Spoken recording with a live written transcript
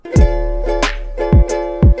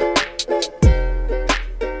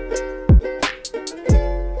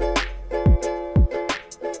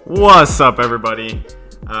What's up, everybody?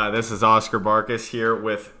 This is Oscar Barkus here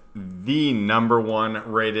with the number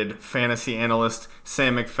one rated fantasy analyst,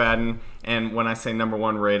 Sam McFadden. And when I say number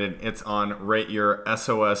one rated, it's on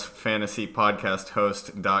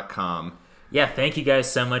RateYourSOSFantasyPodcastHost.com. Yeah, thank you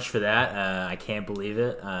guys so much for that. I can't believe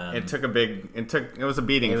it. It was a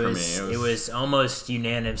beating for me. It was almost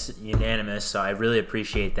unanimous, so I really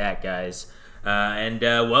appreciate that, guys. And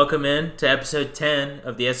welcome in to episode 10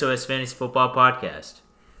 of the SOS Fantasy Football Podcast.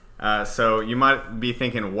 So you might be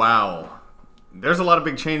thinking, wow, there's a lot of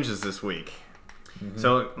big changes this week.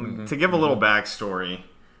 To give a little backstory,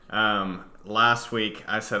 last week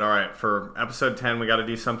I said, all right, for episode 10, we got to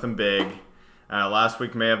do something big. Last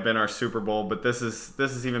week may have been our Super Bowl, but this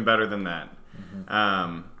is even better than that.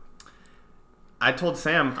 I told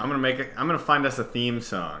Sam I'm gonna find us a theme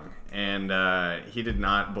song, and he did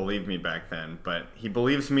not believe me back then, but he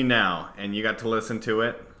believes me now, and you got to listen to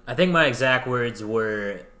it. I think my exact words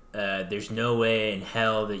were, "There's no way in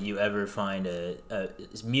hell that you ever find a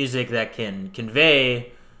music that can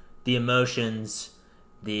convey the emotions,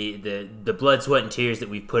 the blood, sweat, and tears that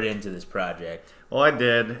we've put into this project." Well, I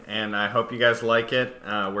did, and I hope you guys like it.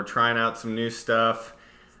 We're trying out some new stuff,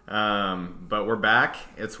 but we're back.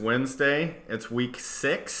 It's Wednesday. It's week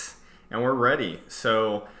 6, and we're ready.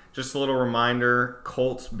 So just a little reminder,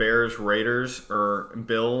 Colts, Bears, Raiders, or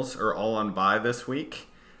Bills are all on bye this week.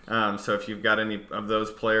 So if you've got any of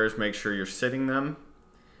those players, make sure you're sitting them.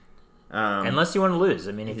 Unless you want to lose.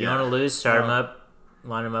 I mean, if you want to lose, start them up,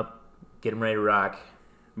 line them up, get them ready to rock.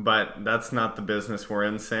 But that's not the business we're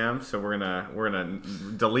in, Sam. So we're gonna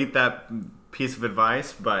delete that piece of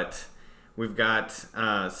advice. But we've got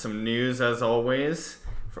some news as always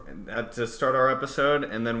to start our episode,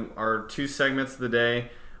 and then our 2 segments of the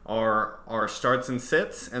day are our starts and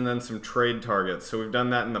sits, and then some trade targets. So we've done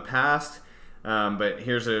that in the past. But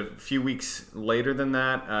here's a few weeks later than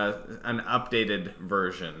that, an updated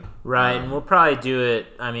version. Right, and we'll probably do it.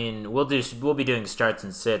 I mean, we'll be doing starts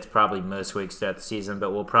and sits probably most weeks throughout the season,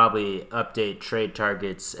 but we'll probably update trade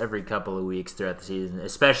targets every couple of weeks throughout the season,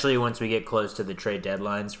 especially once we get close to the trade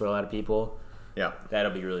deadlines for a lot of people. Yeah,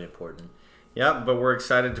 that'll be really important. Yeah, but we're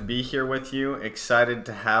excited to be here with you. Excited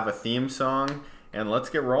to have a theme song, and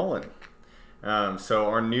let's get rolling. So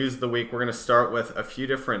our news of the week, we're going to start with a few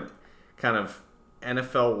different kind of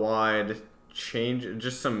NFL-wide change,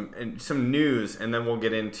 just some news, and then we'll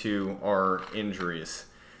get into our injuries.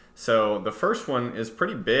 So the first one is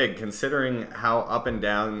pretty big considering how up and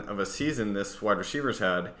down of a season this wide receivers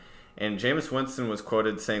had, and Jameis Winston was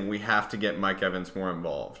quoted saying, "We have to get Mike Evans more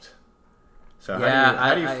involved." So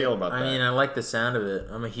how do you feel about that? I mean, I like the sound of it.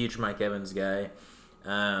 I'm a huge Mike Evans guy.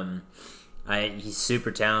 He's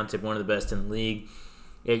super talented, one of the best in the league.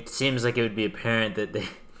 It seems like it would be apparent that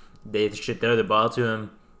they should throw the ball to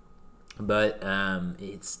him, but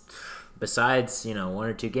it's besides 1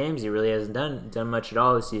 or 2 games, he really hasn't done much at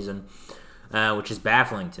all this season, which is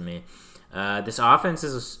baffling to me. This offense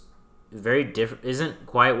is very different. Isn't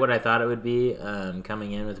quite what I thought it would be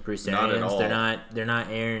coming in with Bruce Arians. Not at all. They're not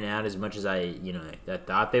airing out as much as I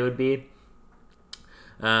thought they would be.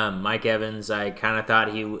 Mike Evans, I kind of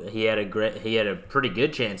thought he had a pretty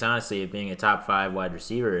good chance, honestly, of being a top 5 wide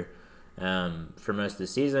receiver for most of the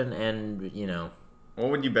season, and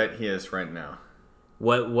what would you bet he is right now?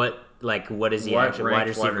 What is he actually wide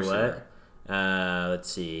receiver? What?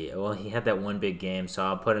 Let's see. Well, he had that one big game, so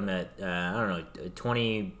I'll put him at I don't know,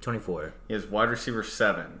 24. He is wide receiver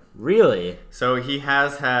 7. Really? So he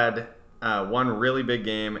has had one really big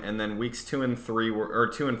game, and then weeks 2 and 3 or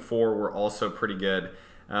 2 and 4 were also pretty good.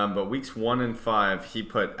 But weeks 1 and 5, he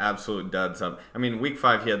put absolute duds up. I mean, week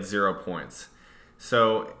 5 he had 0 points.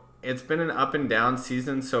 So it's been an up and down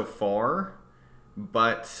season so far,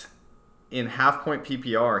 but in half-point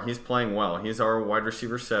PPR, he's playing well. He's our wide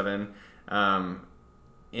receiver 7.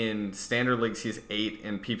 In standard leagues, he's 8.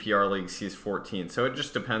 In PPR leagues, he's 14. So it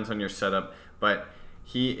just depends on your setup. But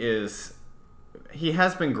he has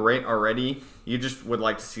been great already. You just would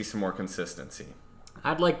like to see some more consistency.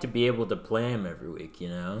 I'd like to be able to play him every week,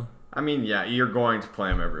 I mean, yeah, you're going to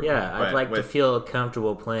play him every week. Yeah, I'd like to feel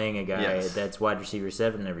comfortable playing a guy that's wide receiver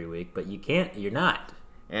 7 every week, but you can't. You're not.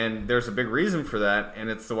 And there's a big reason for that, and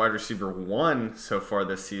it's the wide receiver 1 so far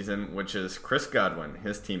this season, which is Chris Godwin,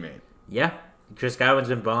 his teammate. Yeah, Chris Godwin's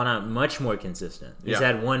been balling out much more consistent. He's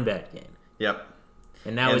had one bad game. Yep.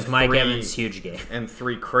 And that was Mike Evans' huge game. And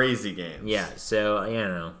 3 crazy games. Yeah, so,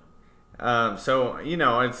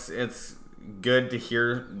 it's good to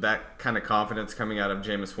hear that kind of confidence coming out of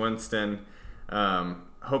Jameis Winston.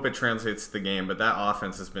 Hope it translates to the game, but that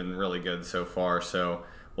offense has been really good so far, so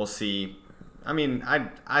we'll see. I mean,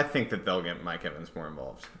 I think that they'll get Mike Evans more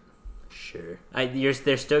involved. Sure.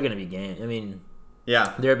 There's still going to be games. I mean,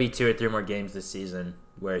 Yeah. there'll be 2 or 3 more games this season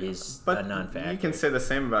where he's But a non-factor. you can say the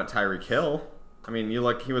same about Tyreek Hill. I mean, he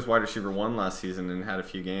was wide receiver 1 last season and had a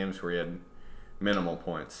few games where he had minimal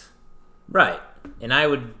points. Right. And I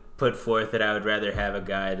would put forth that I would rather have a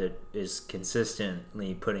guy that is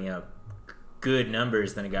consistently putting up good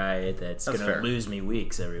numbers than a guy that's going to lose me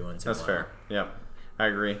weeks every once in a while. That's fair. Yep. I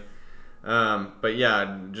agree. But yeah,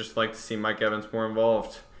 I'd just like to see Mike Evans more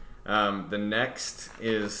involved. The next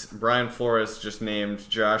is Brian Flores just named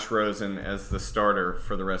Josh Rosen as the starter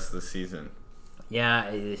for the rest of the season.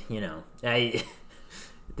 Yeah,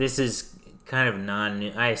 this is kind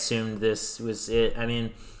of I assumed this was it. I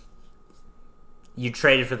mean, you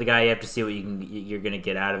traded for the guy. You have to see what you're going to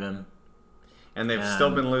get out of him. And they've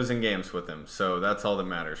still been losing games with him, so that's all that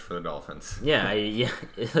matters for the Dolphins. Yeah.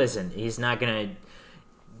 Listen, he's not going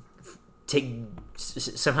to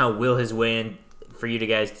somehow will his way in for you to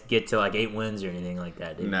guys get to like 8 wins or anything like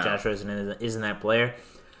that. No. Josh Rosen isn't that player.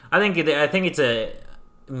 I think it's a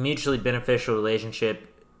mutually beneficial relationship.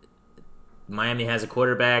 Miami has a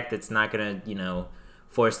quarterback that's not going to,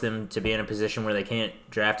 force them to be in a position where they can't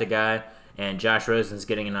draft a guy, and Josh Rosen's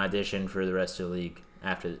getting an audition for the rest of the league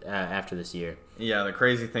after this year. Yeah, the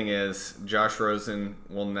crazy thing is Josh Rosen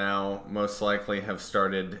will now most likely have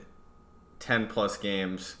started 10-plus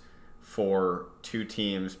games for 2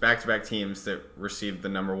 teams, back-to-back teams that received the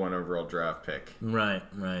number 1 overall draft pick. Right.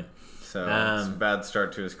 So it's a bad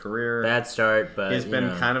start to his career. Bad start, but he's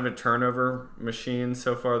been kind of a turnover machine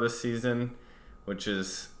so far this season, which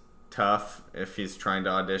is tough if he's trying to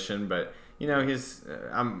audition. But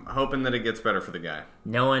I'm hoping that it gets better for the guy.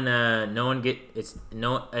 Not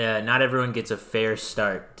everyone gets a fair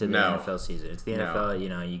start to the NFL season. It's the NFL.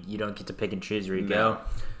 You don't get to pick and choose where you go.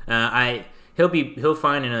 He'll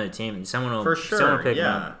find another team. Someone will pick him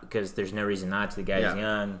up because there's no reason not to. The guy's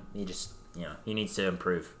young. He just he needs to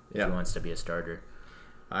improve if he wants to be a starter.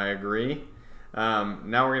 I agree.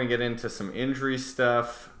 Now we're going to get into some injury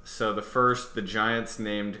stuff. So the Giants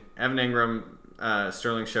named Evan Ingram,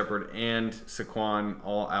 Sterling Shepard, and Saquon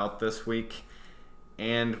all out this week.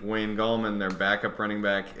 And Wayne Gallman, their backup running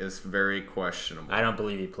back, is very questionable. I don't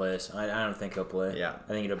believe he plays. I don't think he'll play. Yeah. I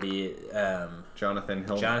think it'll be Jonathan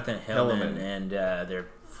Hillman and their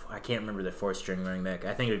I can't remember the 4th-string running back.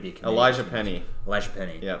 I think it would be Elijah Penny.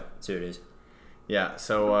 Yep. That's who it is. Yeah,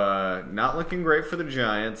 so not looking great for the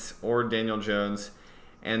Giants or Daniel Jones.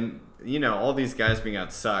 And, all these guys being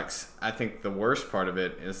out sucks. I think the worst part of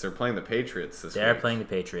it is they're playing the Patriots this week. They're playing the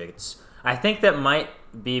Patriots. I think that might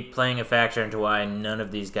be playing a factor into why none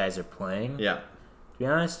of these guys are playing. Yeah. To be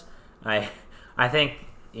honest, I think,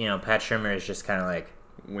 Pat Shurmur is just kind of like,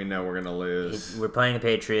 we know we're going to lose. We're playing the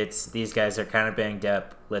Patriots. These guys are kind of banged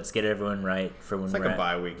up. Let's get everyone right for when it's like a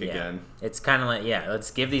bye week again. It's kind of like,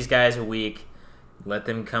 let's give these guys a week. Let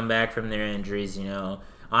them come back from their injuries,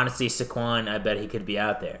 Honestly, Saquon, I bet he could be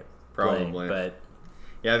out there. Probably. But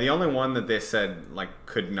yeah, the only one that they said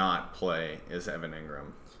could not play is Evan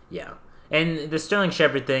Ingram. Yeah. And the Sterling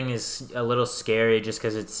Shepard thing is a little scary just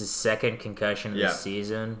because it's his 2nd concussion of the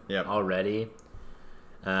season already.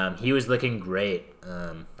 He was looking great.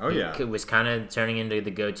 He was kind of turning into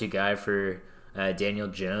the go-to guy for Daniel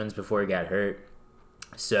Jones before he got hurt.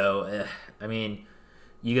 So,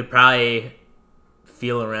 you could probably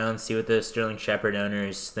feel around, see what the Sterling Shepard owner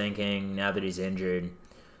is thinking now that he's injured.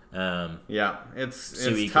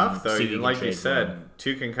 It's tough though. Like you said,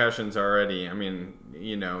 2 concussions already.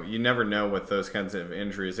 You never know with those kinds of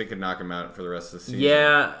injuries. It could knock him out for the rest of the season.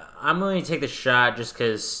 Yeah, I'm willing to take the shot just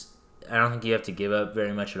because I don't think you have to give up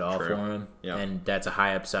very much at all for him. Yep. And that's a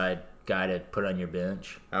high upside guy to put on your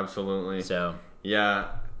bench. Absolutely. So yeah,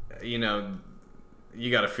 you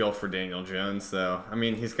got to feel for Daniel Jones, though.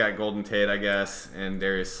 He's got Golden Tate, I guess, and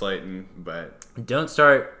Darius Slayton, but don't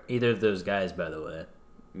start either of those guys, by the way.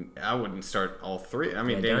 I wouldn't start all 3.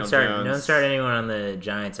 Daniel Jones. Don't start anyone on the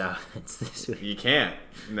Giants' offense this week. You can't.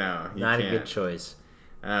 No, you not can't. A good choice.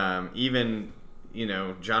 Even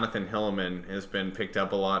Jonathan Hillman has been picked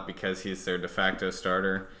up a lot because he's their de facto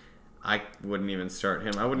starter. I wouldn't even start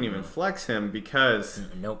him. I wouldn't even flex him because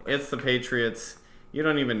it's the Patriots. You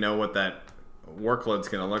don't even know what that workload's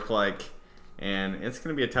going to look like, and it's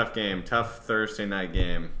going to be a tough game, tough Thursday night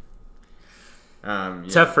game.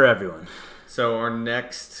 Tough for everyone. So our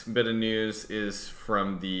next bit of news is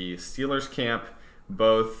from the Steelers camp.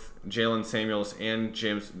 Both Jalen Samuels and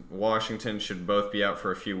James Washington should both be out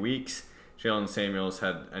for a few weeks. Jalen Samuels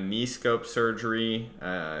had a knee scope surgery,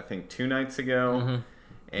 I think 2 nights ago,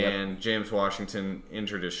 and James Washington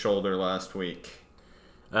injured his shoulder last week.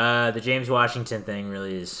 The James Washington thing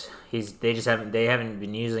really is they haven't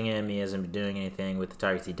been using him. He hasn't been doing anything with the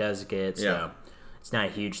targets he does get. So it's not a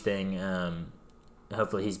huge thing.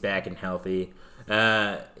 Hopefully he's back and healthy.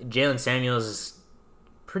 Jalen Samuels is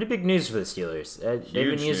pretty big news for the Steelers. They've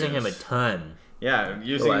been using him a ton. Yeah,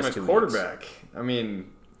 using him at quarterback. I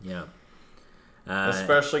mean,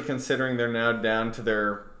 especially considering they're now down to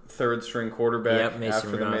their third string quarterback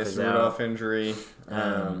after the Mason Rudolph injury.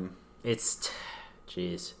 It's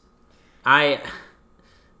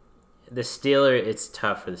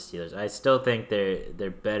tough for the Steelers. I still think they're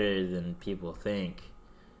better than people think.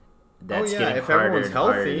 That's getting if harder everyone's and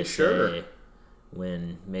healthy, harder to sure. say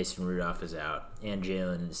when Mason Rudolph is out and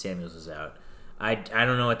Jalen Samuels is out. I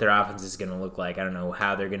don't know what their offense is going to look like. I don't know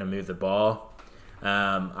how they're going to move the ball.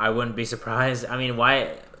 I wouldn't be surprised. I mean,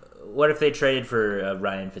 what if they traded for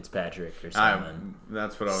Ryan Fitzpatrick or something?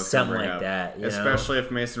 That's what I was something bring like up. that. Especially if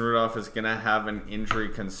Mason Rudolph is going to have an injury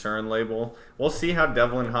concern label. We'll see how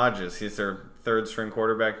Devlin Hodges. He's their third string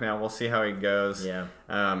quarterback now. We'll see how he goes. Yeah.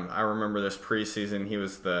 I remember this preseason. He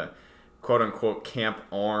was the quote-unquote camp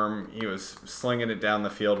arm. He was slinging it down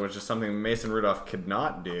the field, which is something Mason Rudolph could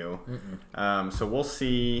not do. So we'll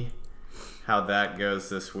see how that goes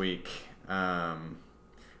this week.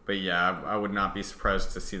 But yeah, I would not be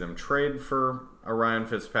surprised to see them trade for a Ryan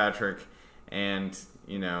Fitzpatrick, and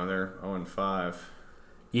they're 0-5.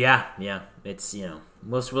 Yeah. It's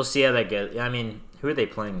we'll see how that goes. I mean, who are they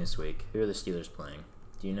playing this week? Who are the Steelers playing?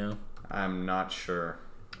 Do you know? I'm not sure.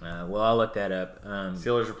 Well, I'll look that up.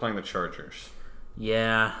 Steelers are playing the Chargers.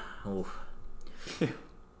 Yeah. Oof.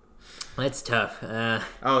 That's tough. They're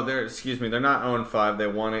not 0-5. They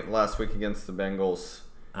won it last week against the Bengals.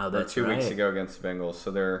 Oh, that's 2 right. weeks ago against the Bengals. So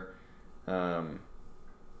they're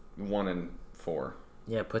 1-4.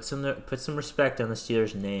 Yeah, put some respect on the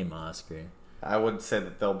Steelers' name, Oscar. I would say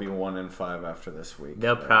that they'll be 1-5 after this week.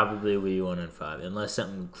 They'll probably be 1-5 unless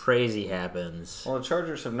something crazy happens. Well, the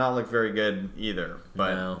Chargers have not looked very good either,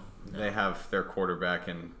 but No. they have their quarterback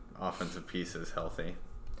and offensive pieces healthy.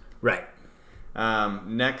 Right.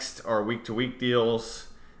 Next are week-to-week deals.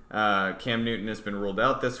 Cam Newton has been ruled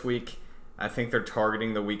out this week. I think they're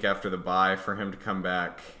targeting the week after the bye for him to come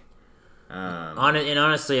back.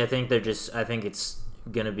 Honestly, I think it's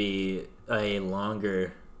going to be a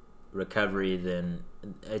longer recovery than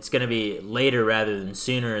it's going to be later rather than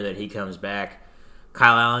sooner that he comes back.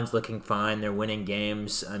 Kyle Allen's looking fine. They're winning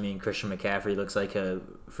games. I mean, Christian McCaffrey looks like a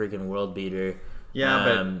freaking world beater. Yeah,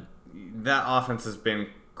 but that offense has been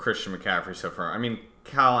Christian McCaffrey so far. I mean,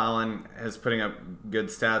 Kyle Allen is putting up good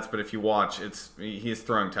stats, but if you watch, he's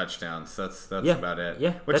throwing touchdowns. That's about it.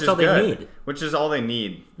 Yeah, which that's is all good, they need. Which is all they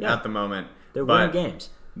need at the moment. They're winning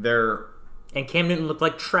games. And Cam Newton looked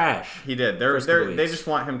like trash. He did. They just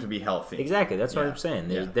want him to be healthy. Exactly. That's what I'm saying.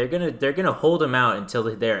 They're gonna hold him out until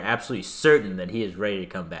they're absolutely certain that he is ready to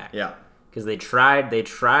come back. Yeah. Because they tried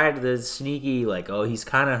the sneaky he's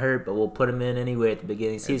kind of hurt, but we'll put him in anyway at the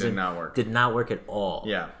beginning of the season. It did not work. Did not work at all.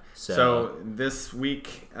 Yeah. So this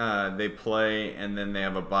week they play, and then they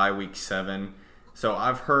have a bye week 7. So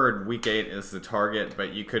I've heard week 8 is the target,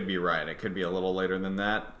 but you could be right. It could be a little later than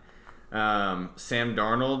that. Sam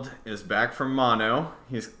Darnold is back from mono.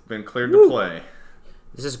 He's been cleared to play.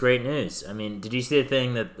 This is great news. I mean, did you see the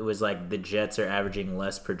thing that was like the Jets are averaging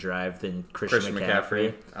less per drive than Christian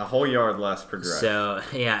McCaffrey? A whole yard less per drive. So,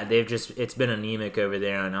 yeah, it's been anemic over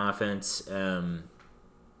there on offense.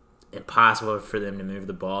 Impossible for them to move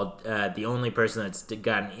the ball. The only person that's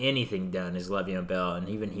gotten anything done is Le'Veon Bell, and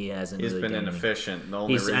even he hasn't really done inefficient.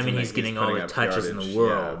 He's getting all the touches in the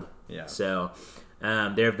world. Yeah. So,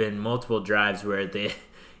 there have been multiple drives where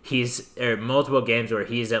multiple games where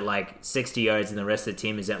he's at like 60 yards and the rest of the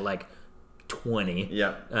team is at like 20.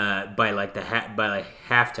 Yeah. By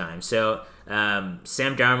halftime. So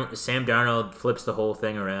Sam Darnold flips the whole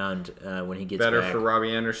thing around when he gets better back. for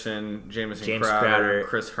Robbie Anderson, James Crowder,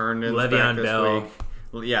 Chris Herndon, Le'Veon Bell.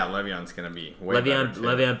 Yeah, Le'Veon's gonna be way better too.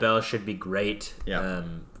 Le'Veon Bell should be great. Yeah.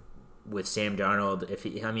 With Sam Darnold,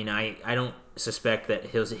 I don't suspect that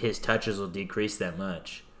his touches will decrease that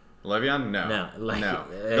much. Le'Veon, no.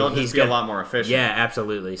 He'll just be a lot more efficient. Yeah,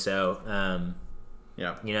 absolutely. So,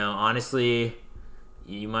 yeah. Honestly,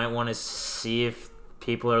 you might want to see if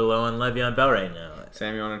people are low on Le'Veon Bell right now.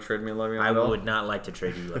 Sam, you want to trade me Le'Veon Bell? I would not like to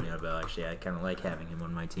trade you Le'Veon Bell. Actually, I kind of like having him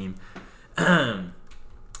on my team.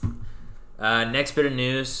 Next bit of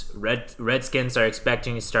news: Redskins are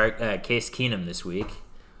expecting to start Case Keenum this week.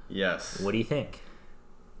 Yes. What do you think?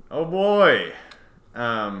 Oh boy.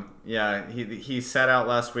 Yeah, he sat out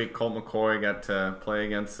last week. Colt McCoy got to play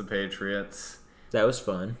against the Patriots. That was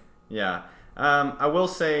fun. Yeah. I will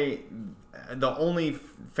say the only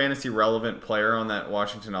fantasy relevant player on that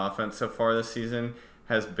Washington offense so far this season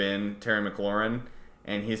has been Terry McLaurin,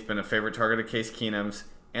 and he's been a favorite target of Case Keenum's,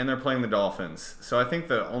 and they're playing the Dolphins. So I think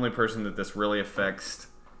the only person that this really affects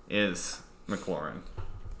is McLaurin.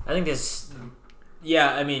 I think this...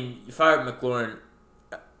 Yeah, I mean, you fired McLaurin.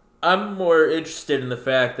 I'm more interested in the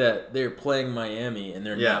fact that they're playing Miami and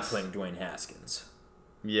they're not playing Dwayne Haskins.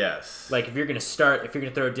 Yes. Like, if you're going to throw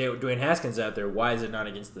Dwayne Haskins out there, why is it not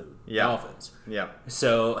against the Dolphins? Yeah.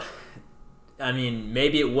 So, I mean,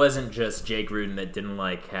 maybe it wasn't just Jake Gruden that didn't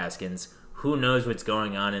like Haskins. Who knows what's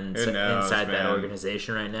going on inside that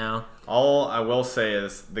organization right now? All I will say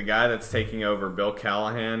is the guy that's taking over, Bill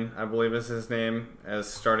Callahan, I believe is his name,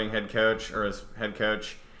 as starting head coach, or as head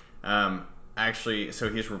coach, actually, so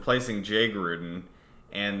he's replacing Jay Gruden,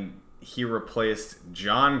 and he replaced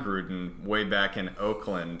John Gruden way back in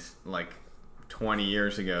Oakland like 20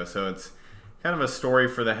 years ago. So it's kind of a story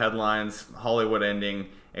for the headlines, Hollywood ending,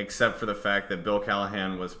 except for the fact that Bill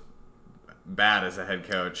Callahan was bad as a head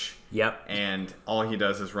coach. Yep. And all he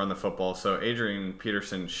does is run the football. So Adrian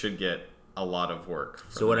Peterson should get a lot of work.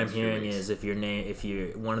 So what I'm hearing is if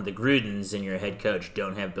you're one of the Grudens and you're a head coach,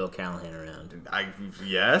 don't have Bill Callahan around.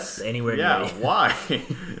 Yes. Anywhere near. Yeah. Why?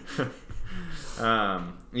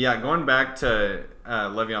 Going back to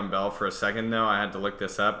Le'Veon Bell for a second, though, I had to look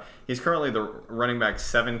this up. He's currently the running back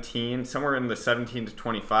 17, somewhere in the 17 to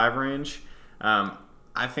 25 range.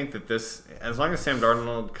 I think that as long as Sam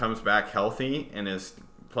Darnold comes back healthy and is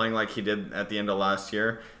playing like he did at the end of last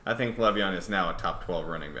year, I think Le'Veon is now a top 12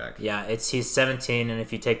 running back. Yeah, he's 17, and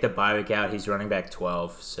if you take the bye week out, he's running back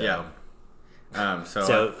 12. So. Yeah.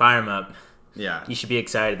 So fire him up. Yeah. You should be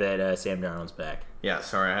excited that Sam Darnold's back. Yeah,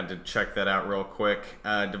 sorry, I had to check that out real quick.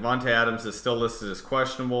 Devontae Adams is still listed as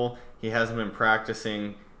questionable. He hasn't been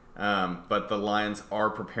practicing, but the Lions are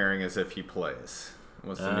preparing as if he plays.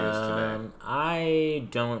 What's the news today? I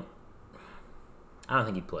don't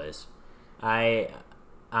think he plays.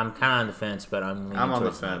 I'm kind of on the fence, but I'm on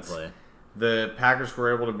the fence. Play. The Packers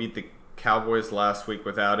were able to beat the Cowboys last week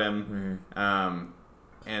without him. Mm-hmm.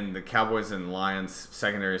 And the Cowboys and Lions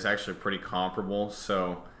secondary is actually pretty comparable,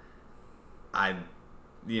 so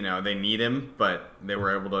they need him, but they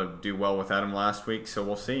were able to do well without him last week, so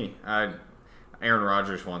we'll see. Aaron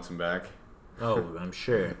Rodgers wants him back. Oh, I'm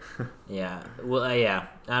sure. Yeah. Well, yeah.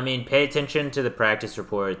 I mean, pay attention to the practice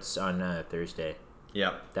reports on Thursday.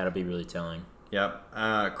 Yep. That'll be really telling.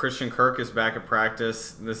 Yep. Christian Kirk is back at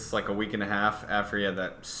practice. This is like a week and a half after he had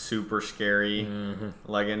that super scary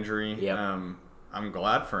leg injury. Yep. I'm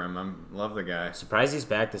glad for him. I love the guy. Surprised he's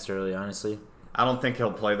back this early, honestly. I don't think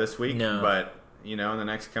he'll play this week, no. But, in the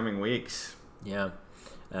next coming weeks. Yeah.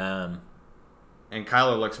 And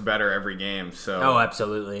Kyler looks better every game, so... Oh,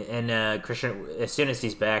 absolutely. And Christian, as soon as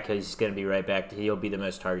he's back, he's going to be right back. He'll be the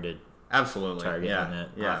most targeted target on that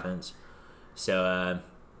offense. So,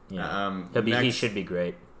 he should be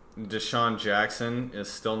great. Deshaun Jackson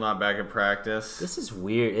is still not back at practice. This is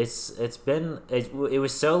weird. It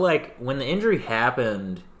was so like when the injury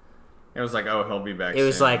happened. It was like, oh, he'll be back. It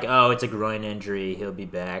was like, oh, it's a groin injury. He'll be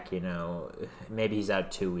back. Maybe he's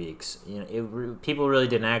out 2 weeks. People really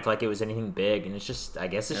didn't act like it was anything big, and I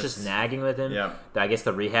guess it's just nagging with him. Yeah. I guess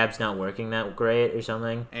the rehab's not working that great or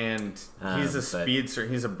something. And he's a speedster.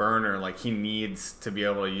 He's a burner. Like, he needs to be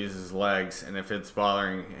able to use his legs, and if it's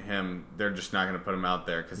bothering him, they're just not going to put him out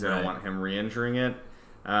there because they don't want him re-injuring it.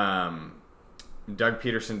 Doug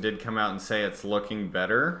Peterson did come out and say it's looking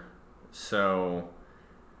better, so...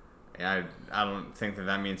 I don't think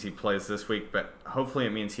that means he plays this week, but hopefully it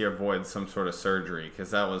means he avoids some sort of surgery because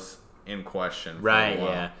that was in question. Right?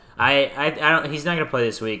 Yeah. I don't. He's not going to play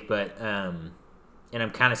this week, but and I'm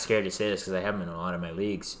kind of scared to say this because I have him in a lot of my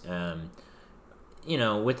leagues.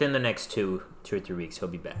 Within the next 2 or 3 weeks, he'll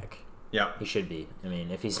be back. Yeah, he should be. I mean,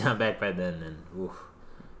 if he's not back by then oof.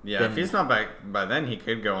 Yeah, if he's not back by then, he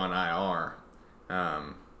could go on IR.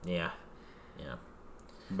 Yeah.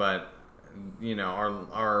 But.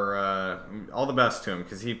 Our all the best to him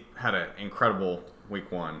because he had an incredible week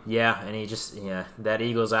 1. Yeah, and that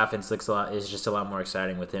Eagles offense is just a lot more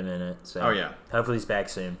exciting with him in it. So hopefully he's back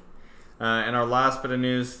soon. And our last bit of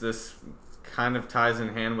news, this kind of ties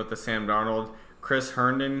in hand with the Sam Darnold. Chris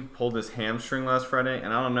Herndon pulled his hamstring last Friday,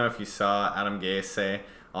 and I don't know if you saw Adam Gase say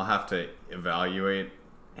I'll have to evaluate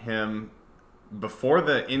him. Before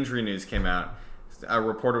the injury news came out, a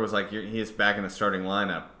reporter was like, "He is back in the starting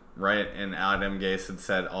lineup." Right, and Adam Gase had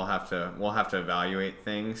said, we'll have to evaluate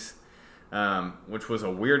things, which was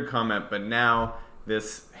a weird comment, but now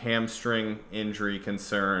this hamstring injury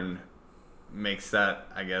concern makes that,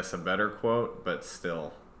 I guess, a better quote, but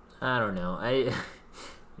still. I don't know.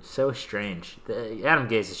 So strange. Adam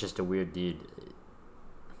Gase is just a weird dude.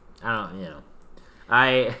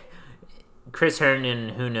 Chris Herndon,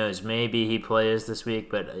 who knows? Maybe he plays this week,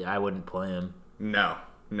 but I wouldn't play him. No.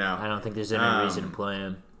 I don't think there's any reason to play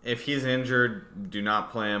him. If he's injured, do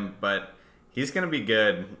not play him, but he's going to be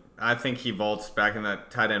good. I think he vaults back in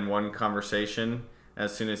that tight end 1 conversation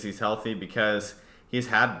as soon as he's healthy because he's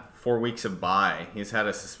had 4 weeks of bye. He's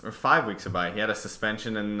had 5 weeks of bye. He had a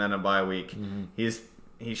suspension and then a bye week. Mm-hmm.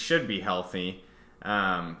 He should be healthy,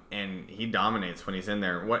 and he dominates when he's in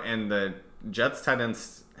there. And the Jets tight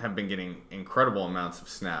ends have been getting incredible amounts of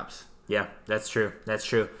snaps. Yeah, that's true.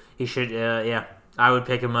 He should. Yeah, I would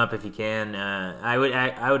pick him up if you can. I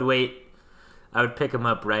would wait. I would pick him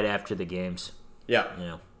up right after the games. Yeah.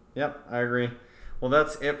 Yeah. Yep, I agree. Well,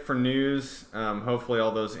 that's it for news. Hopefully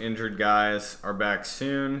all those injured guys are back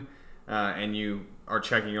soon, and you are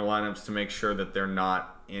checking your lineups to make sure that they're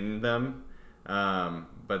not in them.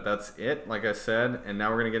 But that's it, like I said, and now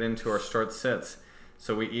we're going to get into our start sits.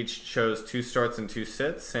 So we each chose 2 starts and 2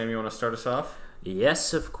 sits. Sam, you want to start us off?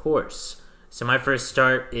 Yes, of course. So my first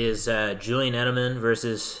start is Julian Edelman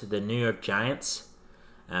versus the New York Giants.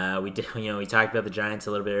 We talked about the Giants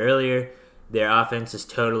a little bit earlier. Their offense is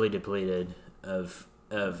totally depleted of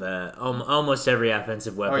almost every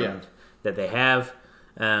offensive weapon that they have.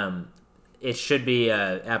 It should be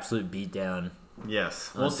an absolute beatdown.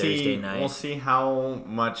 Yes, on Thursday night. We'll see how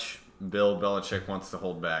much Bill Belichick wants to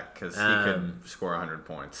hold back because he could score 100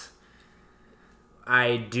 points.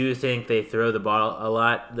 I do think they throw the ball a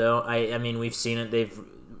lot, though. I mean, we've seen it.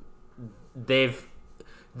 They've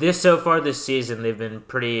so far this season they've been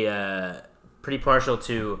pretty partial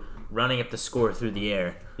to running up the score through the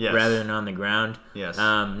air rather than on the ground. Yes.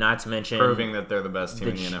 Not to mention proving that they're the best team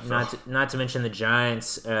in the NFL. Not to mention the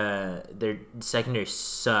Giants. Their secondary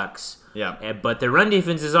sucks. Yeah. But their run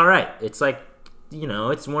defense is all right. It's like,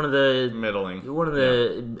 it's one of the middling, one of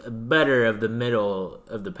the better of the middle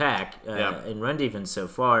of the pack in run defense so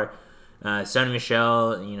far. Sonny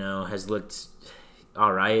Michel, has looked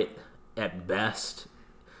all right at best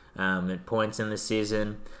at points in this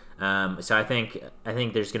season. So I think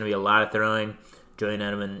there's going to be a lot of throwing. Julian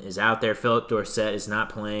Edelman is out there. Philip Dorsett is not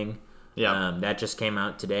playing. Yeah, that just came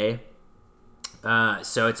out today.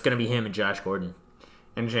 So it's going to be him and Josh Gordon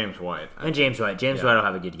and James White. James White will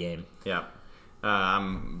have a good game. Yeah,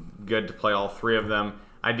 I'm good to play all 3 of them.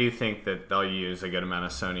 I do think that they'll use a good amount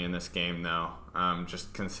of Sony in this game, though.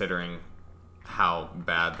 Just considering how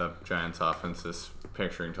bad the Giants' offense is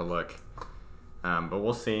picturing to look. But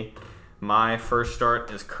we'll see. My first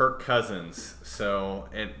start is Kirk Cousins, so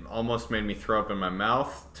it almost made me throw up in my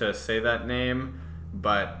mouth to say that name,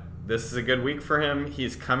 but this is a good week for him.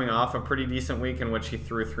 He's coming off a pretty decent week in which he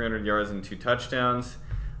threw 300 yards and 2 touchdowns,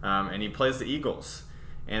 and he plays the Eagles,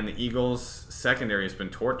 and the Eagles' secondary has been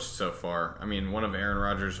torched so far. I mean, one of Aaron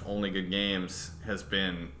Rodgers' only good games has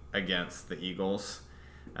been against the Eagles,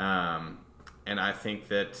 and I think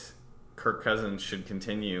that Kirk Cousins should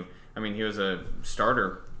continue. I mean, he was a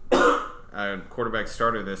starter, a quarterback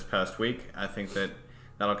starter this past week. I think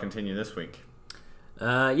that'll continue this week.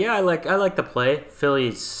 I like the play.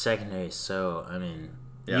 Philly's secondary, so I mean,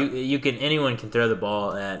 anyone can throw the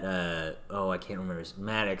ball at I can't remember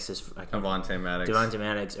Maddox. Avonte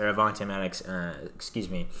Maddox. Excuse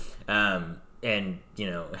me, and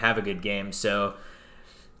have a good game. So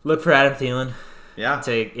look for Adam Thielen,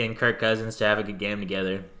 and Kirk Cousins to have a good game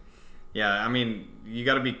together. Yeah, I mean, you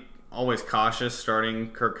got to be always cautious starting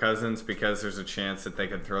Kirk Cousins because there's a chance that they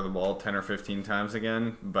could throw the ball 10 or 15 times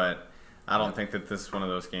again, but I don't think that this is one of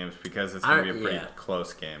those games because it's going to be a pretty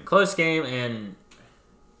close game. Close game, and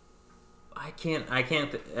right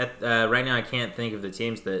now I can't think of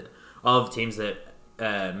all of the teams that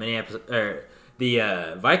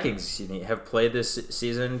the Vikings have played this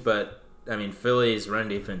season, but I mean, Philly's run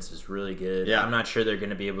defense is really good. Yeah. I'm not sure they're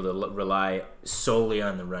going to be able to rely solely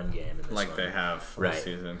on the run game in this like one. They have this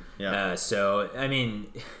season. Yeah. So, I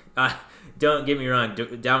mean, don't get me wrong.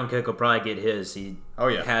 Dalvin Cook will probably get his. He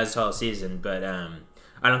has all season, but I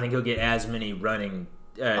don't think he'll get as many running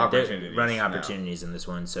opportunities in this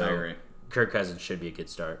one. So, I agree. Kirk Cousins should be a good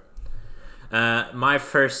start. My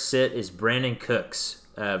first sit is Brandon Cooks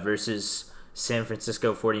versus San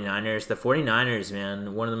Francisco 49ers. The 49ers,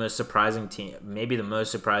 man, one of the most surprising team, maybe the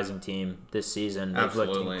most surprising team this season. They've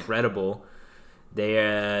looked incredible. They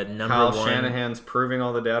are number Kyle 1. Shanahan's proving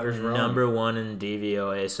all the doubters wrong. Number 1 in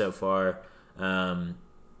DVOA so far.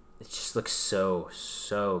 It just looks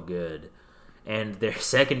so good. And their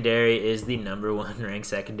secondary is the number 1 ranked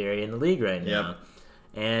secondary in the league right now.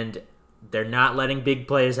 And they're not letting big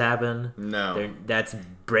plays happen. No. That's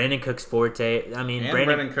Brandon Cooks' forte. I mean,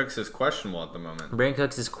 Brandon Cooks is questionable at the moment. Brandon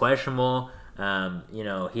Cooks is questionable.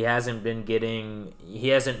 He hasn't been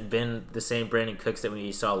the same Brandon Cooks that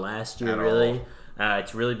we saw last year, At really.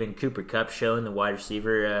 It's really been Cooper Kupp showing the wide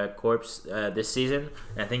receiver corps this season.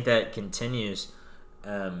 And I think that continues.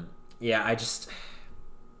 It's going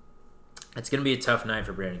to be a tough night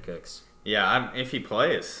for Brandon Cooks. Yeah, if he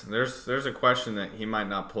plays, there's a question that he might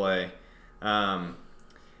not play. My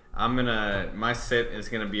sit is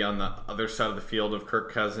gonna be on the other side of the field of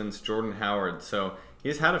Kirk Cousins, Jordan Howard. So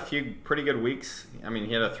he's had a few pretty good weeks. I mean,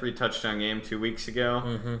 he had a 3-touchdown game 2 weeks ago.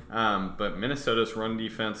 Mm-hmm. But Minnesota's run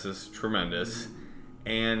defense is tremendous,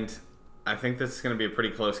 and I think this is gonna be a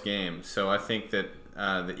pretty close game. So I think that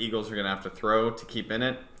the Eagles are gonna have to throw to keep in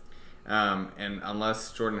it. And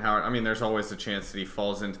unless Jordan Howard, I mean, there's always a chance that he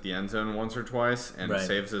falls into the end zone once or twice and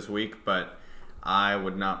saves his week, but I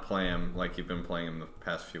would not play him like you've been playing him the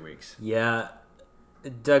past few weeks. Yeah,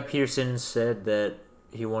 Doug Peterson said that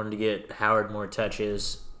he wanted to get Howard more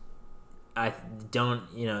touches.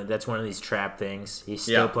 That's one of these trap things. He's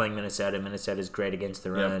still playing Minnesota. Minnesota's great against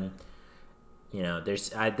the run. Yep.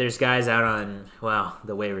 There's guys out on,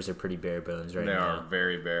 the waivers are pretty bare bones right now. They are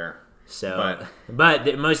very bare. So,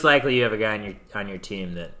 but most likely you have a guy on your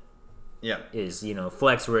team that is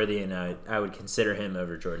flex worthy, and I would consider him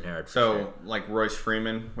over Jordan Howard. So, like Royce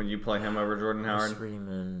Freeman, would you play him over Jordan Howard? Royce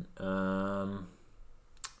Freeman,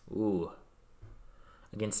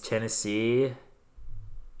 against Tennessee,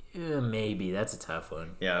 maybe. That's a tough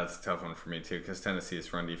one. Yeah, that's a tough one for me too, because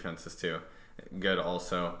Tennessee's run defense is too good.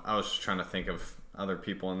 Also, I was just trying to think of other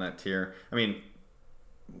people in that tier. I mean,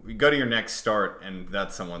 we go to your next start, and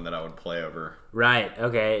that's someone that I would play over. Right.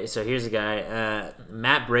 Okay. So here's a guy,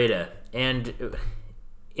 Matt Breida, and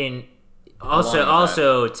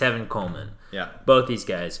also Tevin Coleman. Yeah. Both these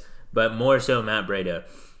guys, but more so Matt Breida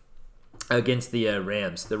against the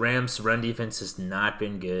Rams. The Rams' run defense has not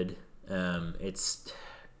been good. They've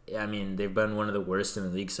been one of the worst in the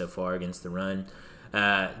league so far against the run.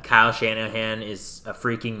 Kyle Shanahan is a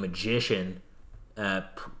freaking magician.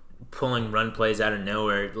 Pulling run plays out of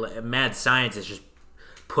nowhere. Mad science is just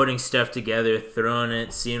putting stuff together, throwing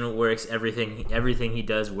it, seeing what works. Everything he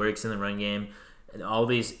does works in the run game. And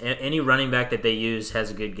any running back that they use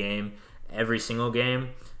has a good game every single game.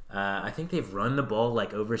 I think they've run the ball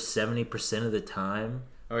like over 70% of the time.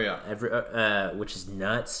 Oh yeah, which is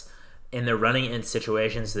nuts. And they're running in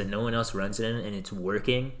situations that no one else runs it in, and it's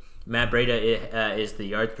working. Matt Breida is the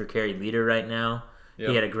yards per carry leader right now. Yep.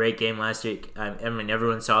 He had a great game last week.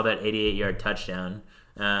 Everyone saw that 88-yard touchdown.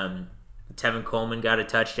 Tevin Coleman got a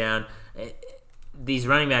touchdown. These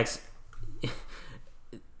running backs,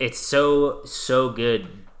 it's so good.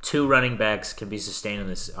 2 running backs can be sustained in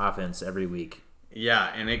this offense every week.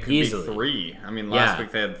 Yeah, and it could Easily. be 3. I mean, last week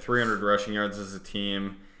they had 300 rushing yards as a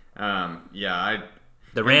team.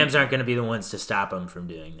 The Rams aren't going to be the ones to stop them from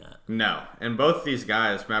doing that. No. And both these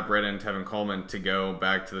guys, Matt Breida and Tevin Coleman, to go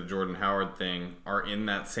back to the Jordan Howard thing, are in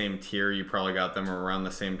that same tier. You probably got them around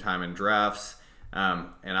the same time in drafts.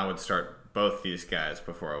 And I would start both these guys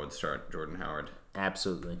before I would start Jordan Howard.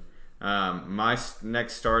 Absolutely. My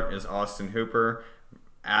next start is Austin Hooper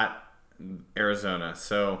at Arizona.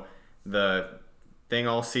 So the thing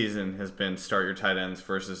all season has been start your tight ends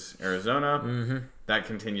versus Arizona. Mm-hmm. That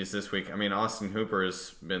continues this week. I mean, Austin Hooper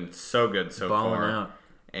has been so good so Balling far. Out.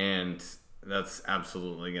 And that's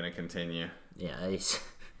absolutely going to continue. Yeah.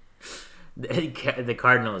 The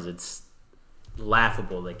Cardinals, it's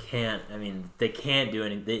laughable. They can't do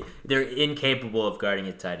anything. They're incapable of guarding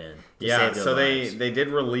a tight end. Yeah, so they did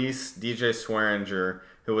release DJ Swearinger,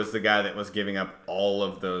 who was the guy that was giving up all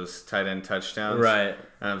of those tight end touchdowns. Right.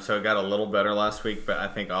 So it got a little better last week, but I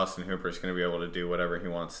think Austin Hooper is going to be able to do whatever he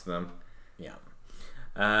wants to them. Yeah.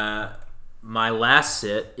 My last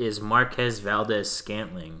sit is Marquez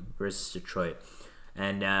Valdez-Scantling versus Detroit.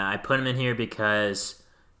 And I put him in here because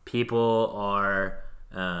people are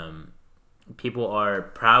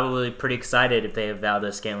probably pretty excited if they have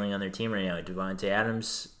Valdez-Scantling on their team right now. Devontae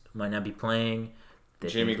Adams might not be playing.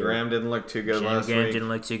 Jimmy Graham didn't look too good last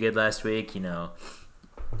week.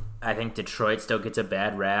 I think Detroit still gets a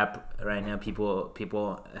bad rap right now.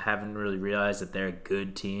 People haven't really realized that they're a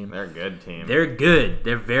good team. They're a good team. They're good.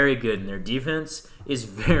 They're very good, and their defense is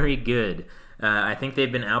very good. I think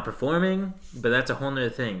they've been outperforming, but that's a whole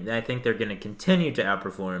other thing. I think they're going to continue to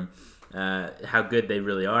outperform how good they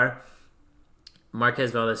really are.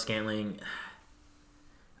 Marquez Valdez-Scantling,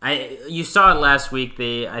 you saw it last week.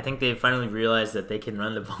 I think they finally realized that they can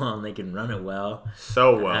run the ball and they can run it well.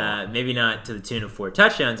 So well. Maybe not to the tune of 4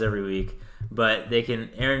 touchdowns every week, but they can.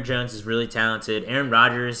 Aaron Jones is really talented. Aaron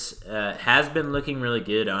Rodgers has been looking really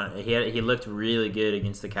good. He looked really good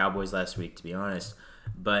against the Cowboys last week, to be honest.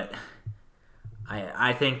 But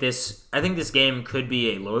I think this game could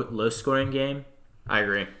be a low scoring game. I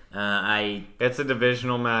agree. It's a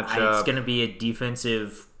divisional matchup. It's going to be a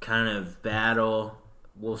defensive kind of battle.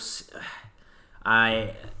 We'll see.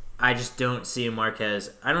 I just don't see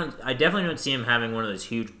Marquez. I definitely don't see him having one of those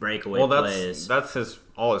huge breakaway plays. That's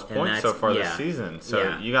all his points so far this season.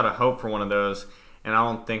 So you got to hope for one of those. And I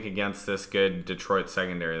don't think against this good Detroit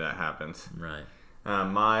secondary that happens. Right.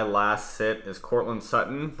 My last sit is Courtland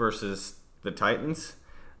Sutton versus the Titans.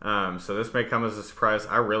 So this may come as a surprise.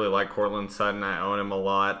 I really like Courtland Sutton. I own him a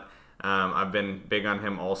lot. I've been big on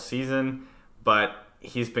him all season, but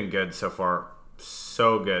he's been good so far.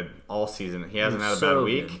 So good all season. He hasn't had a bad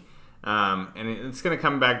week. And it's going to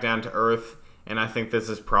come back down to earth, and I think this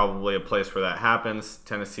is probably a place where that happens.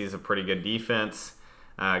 Tennessee is a pretty good defense,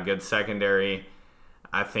 good secondary.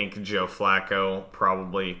 I think Joe Flacco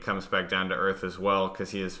probably comes back down to earth as well because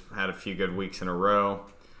he has had a few good weeks in a row.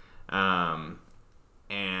 And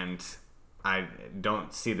I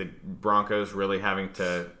don't see the Broncos really having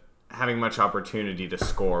much opportunity to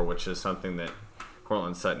score, which is something that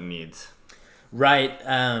Courtland Sutton needs. Right.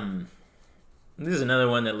 This is another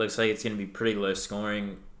one that looks like it's going to be pretty low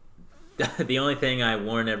scoring. The only thing I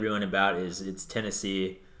warn everyone about is it's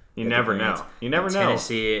Tennessee. You never know.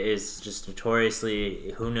 Tennessee is just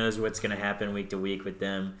notoriously, who knows what's going to happen week to week with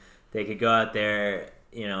them. They could go out there,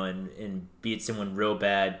 and beat someone real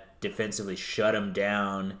bad, defensively shut them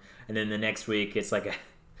down, and then the next week it's like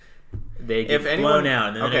they get blown out,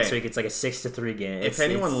 and then the next week it's like a 6-3 game. If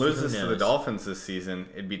anyone loses to the Dolphins this season,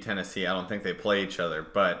 it'd be Tennessee. I don't think they play each other,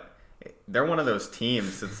 but they're one of those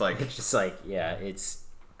teams. It's like it's just like it's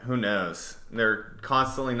who knows. They're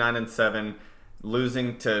constantly 9-7.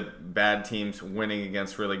 Losing to bad teams, winning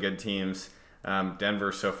against really good teams.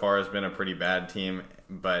 Denver so far has been a pretty bad team,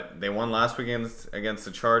 but they won last weekend against the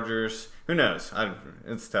Chargers. Who knows?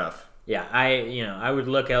 It's tough. Yeah, I would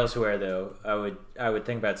look elsewhere though. I would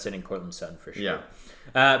think about sitting Courtland Sutton for sure.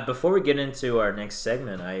 Yeah. Before we get into our next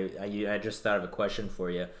segment, I just thought of a question for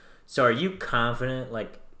you. So, are you confident?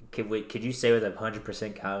 Like, could you say with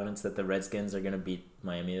 100% confidence that the Redskins are going to beat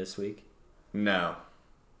Miami this week? No.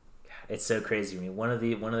 It's so crazy to me. One of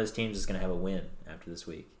those teams is going to have a win after this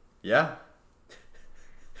week. Yeah.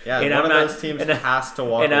 Yeah, and one of those teams has to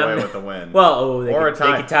walk away with a win. Well, they could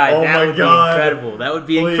tie. Oh that my God. Be incredible. That would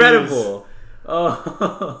be incredible.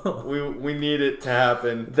 Oh, we need it to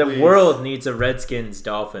happen. The world needs a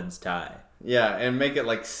Redskins-Dolphins tie. Yeah, and make it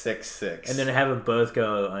like 6-6, and then have them both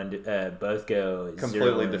go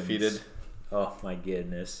completely defeated. Oh my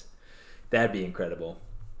goodness, that'd be incredible.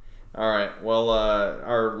 All right. Well,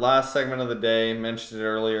 our last segment of the day, mentioned it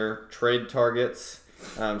earlier, trade targets.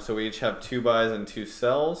 So we each have 2 buys and 2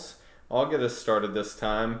 sells. I'll get us started this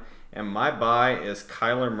time. And my buy is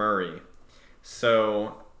Kyler Murray.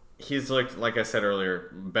 So he's looked, like I said earlier,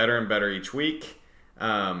 better and better each week.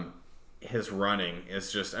 His running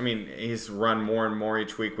is just, he's run more and more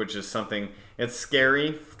each week, which is something, it's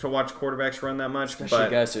scary to watch quarterbacks run that much.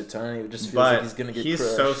 Especially guys so tiny, it just feels like he's going to get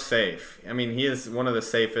crushed. So safe. He is one of the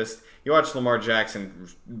safest. You watch Lamar Jackson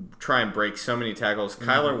try and break so many tackles. Mm-hmm.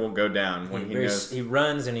 Kyler will go down when he knows. He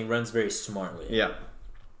runs, and he runs very smartly. Yeah.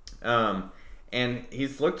 And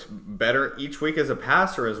he's looked better each week as a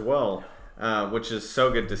passer as well, which is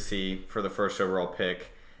so good to see for the first overall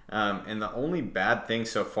pick. And the only bad thing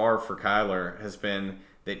so far for Kyler has been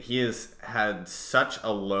that he has had such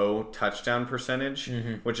a low touchdown percentage,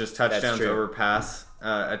 which is touchdowns over pass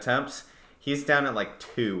attempts. He's down at like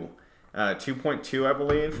 2.2, I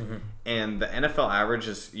believe. Mm-hmm. And the NFL average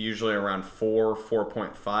is usually around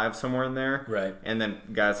 4.5, somewhere in there. Right. And then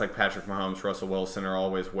guys like Patrick Mahomes, Russell Wilson are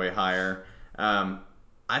always way higher. I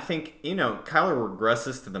think, Kyler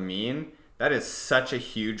regresses to the mean. That is such a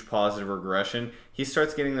huge positive regression. He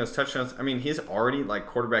starts getting those touchdowns. He's already like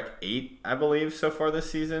quarterback 8, I believe, so far this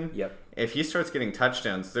season. Yep. If he starts getting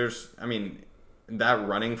touchdowns, that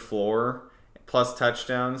running floor plus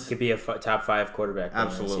touchdowns. Could be a top 5 quarterback.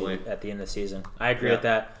 Absolutely. At the end of the season. I agree with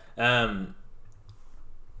that.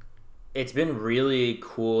 It's been really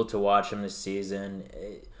cool to watch him this season.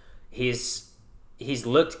 He's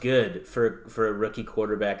looked good for a rookie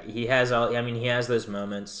quarterback. He has he has those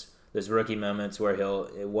moments. Those rookie moments where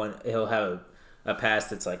he'll have a pass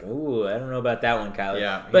that's like, ooh, I don't know about that one, Kyler.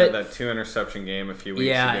 Yeah, he had that 2-interception game a few weeks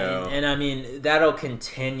ago. Yeah, and that'll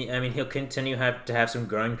continue. He'll continue to have some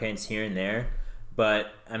growing pains here and there,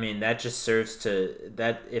 but that just serves to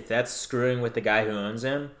that. If that's screwing with the guy who owns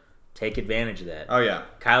him, take advantage of that. Oh yeah,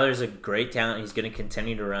 Kyler's a great talent. He's going to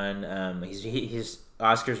continue to run. He's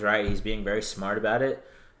Oscar's right. He's being very smart about it,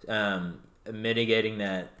 mitigating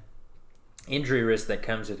that injury risk that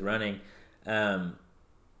comes with running.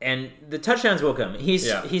 And the touchdowns will come.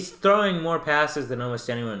 Yeah. He's throwing more passes than almost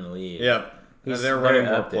anyone in the league. Yep. They're running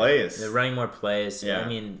more plays. They're running more plays. Yeah. I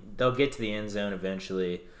mean, they'll get to the end zone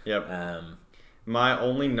eventually. Yep. My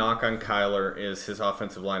only knock on Kyler is his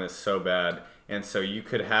offensive line is so bad. And so you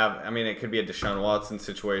could have, I mean, it could be a Deshaun Watson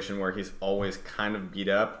situation where he's always kind of beat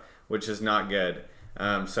up, which is not good.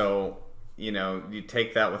 So, you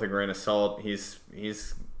take that with a grain of salt. He's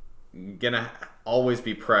going to always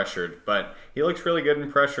be pressured, but he looks really good in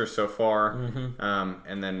pressure so far. Mm-hmm.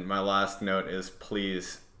 And then my last note is,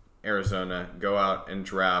 please, Arizona, go out and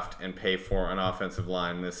draft and pay for an offensive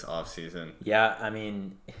line this offseason. Yeah, I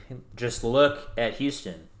mean, just look at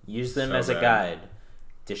Houston. Use them as a guide.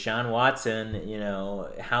 Deshaun Watson,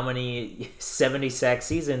 how many 70-sack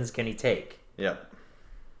seasons can he take? Yep.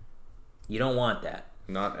 You don't want that.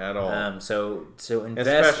 Not at all. So invest.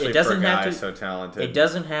 Especially it doesn't for a guy have to, so talented. It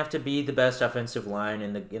doesn't have to be the best offensive line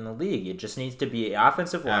in the league. It just needs to be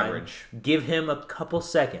offensive line. Average. Give him a couple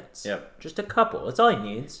seconds. Yep. Just a couple. That's all he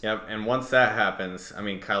needs. Yep. And once that happens, I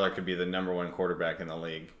mean, Kyler could be the number one quarterback in the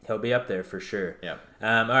league. He'll be up there for sure. Yep.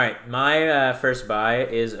 All right. My first buy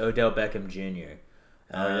is Odell Beckham Jr.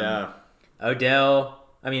 Odell.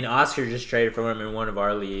 I mean, Oscar just traded for him in one of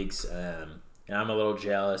our leagues, and I'm a little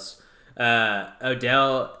jealous.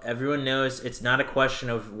 Odell, everyone knows it's not a question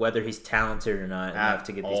of whether he's talented or not enough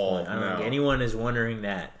to get these points. I don't think anyone is wondering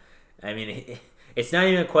that. I mean, it's not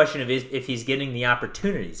even a question of if he's getting the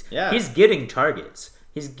opportunities. Yeah. He's getting targets.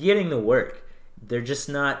 He's getting the work. They're just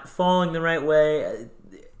not falling the right way.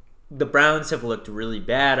 The Browns have looked really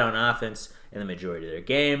bad on offense in the majority of their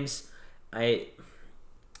games.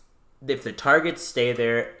 If the targets stay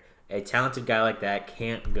there, a talented guy like that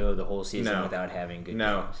can't go the whole season without having good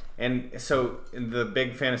games. And so the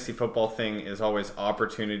big fantasy football thing is always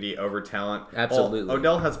opportunity over talent. Absolutely. Well,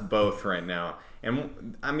 Odell has both right now.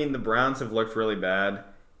 And, I mean, the Browns have looked really bad.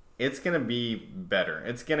 It's going to be better.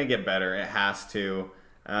 It's going to get better. It has to,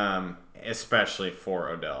 especially for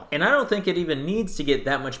Odell. And I don't think it even needs to get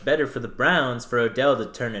that much better for the Browns for Odell to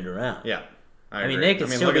turn it around. Yeah. I mean, they could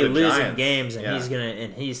still be losing Giants.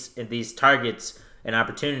 games, and these targets and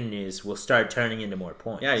opportunities will start turning into more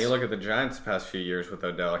points. Yeah, you look at the Giants the past few years with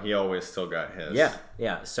Odell; he always still got his.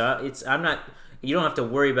 Yeah. So you don't have to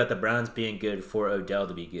worry about the Browns being good for Odell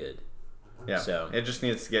to be good. Yeah. So it just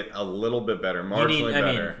needs to get a little bit better, marginally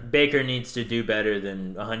better. I mean, Baker needs to do better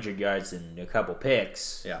than 100 yards and a couple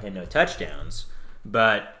picks and no touchdowns.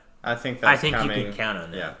 But I think you can count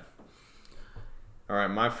on that. Yeah. All right,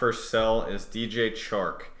 my first sell is DJ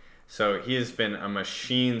Chark. So he has been a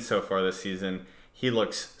machine so far this season. He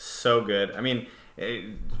looks so good. I mean,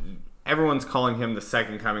 everyone's calling him the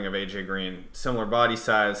second coming of AJ Green. Similar body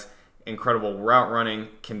size, incredible route running,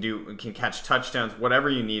 can catch touchdowns, whatever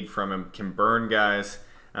you need from him, can burn guys.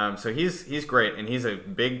 So he's great, and he's a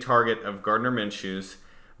big target of Gardner Minshew's.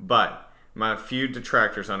 But my few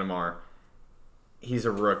detractors on him are, he's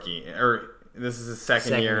a rookie, or this is his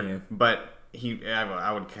second year, but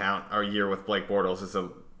I would count our year with Blake Bortles as a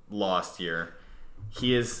lost year.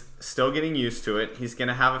 He is still getting used to it. He's going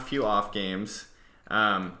to have a few off games.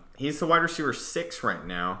 He's the wide receiver 6 right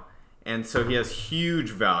now, and so he has huge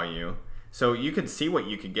value. So you could see what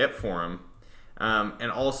you could get for him.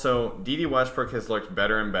 And also, D.D. Westbrook has looked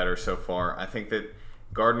better and better so far. I think that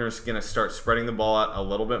Gardner's going to start spreading the ball out a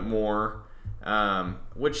little bit more,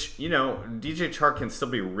 which, DJ Chark can still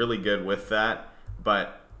be really good with that,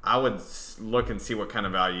 but I would look and see what kind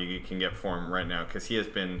of value you can get for him right now, because he has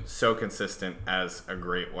been so consistent as a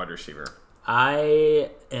great wide receiver. I'm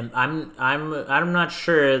not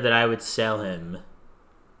sure that I would sell him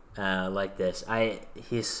like this.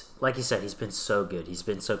 He's like you said, he's been so good. He's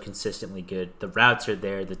been so consistently good. The routes are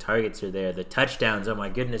there, the targets are there, the touchdowns. Oh my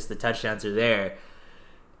goodness, the touchdowns are there.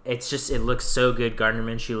 It looks so good. Gardner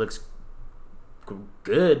Minshew looks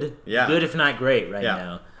good. Yeah, good if not great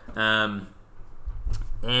now.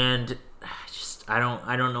 And I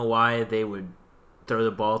don't know why they would throw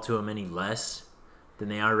the ball to him any less than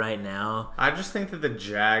they are right now. I just think that the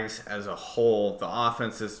Jags as a whole, the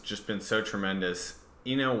offense has just been so tremendous.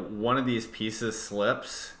 One of these pieces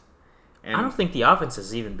slips. And I don't think the offense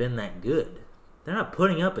has even been that good. They're not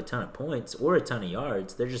putting up a ton of points or a ton of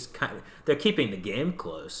yards. They're just they're keeping the game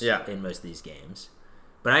close in most of these games.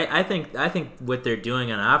 But I think what they're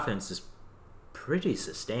doing on offense is pretty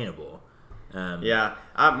sustainable.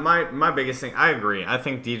 My biggest thing, I agree. I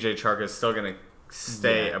think DJ Chark is still going to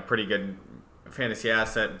stay a pretty good fantasy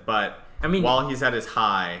asset, but I mean, while he's at his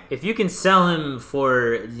high, if you can sell him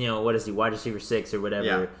for what is he, wide receiver 6 or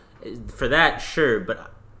whatever, for that, sure.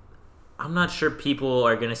 But I'm not sure people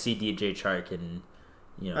are going to see DJ Chark and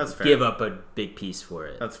give up a big piece for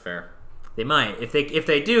it. That's fair. They might. If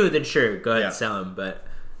they do, then sure, go ahead Yeah. and sell him. But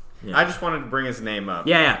yeah. I just wanted to bring his name up.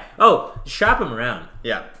 Yeah. Oh, shop him around.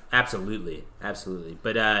 Yeah. Absolutely.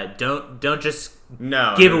 But don't just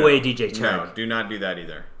No. give no, away no. DJ Chark. No, do not do that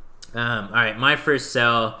either. All right, my first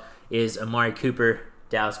sell is Amari Cooper,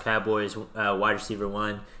 Dallas Cowboys wide receiver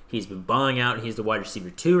 1. He's been balling out. He's the wide receiver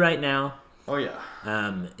 2 right now. Oh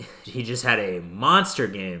yeah. He just had a monster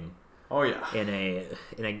game Oh yeah. in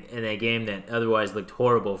a game that otherwise looked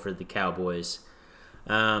horrible for the Cowboys.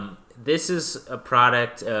 This is a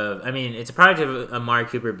product of, it's a product of Amari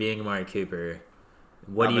Cooper being Amari Cooper.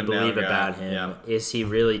 What do you believe about him? Yeah. Is he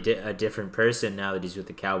really a different person now that he's with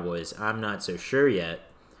the Cowboys? I'm not so sure yet.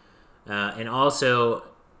 And also,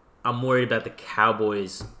 I'm worried about the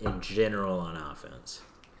Cowboys in general on offense.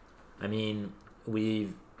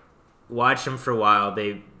 We've watched them for a while.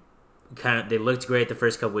 They looked great the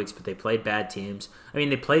first couple weeks, but they played bad teams.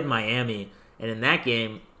 They played Miami, and in that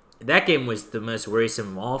game was the most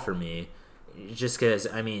worrisome of all for me, just because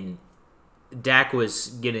Dak was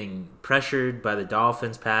getting pressured by the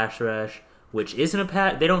Dolphins pass rush, which isn't a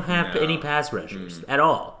pass. They don't have any pass rushers at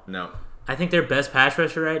all. No. I think their best pass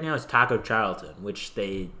rusher right now is Taco Charlton, which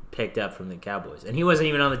they picked up from the Cowboys, and he wasn't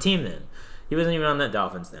even on the team then. He wasn't even on the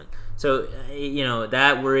Dolphins then. So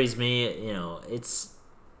that worries me. It's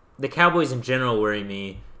the Cowboys in general worry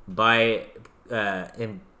me by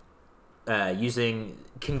using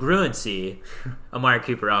congruency. Amari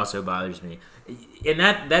Cooper also bothers me. And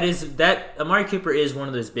that Amari Cooper is one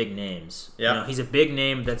of those big names. Yeah. He's a big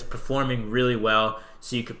name that's performing really well,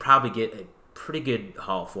 so you could probably get a pretty good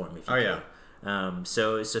haul for him if you could. Yeah.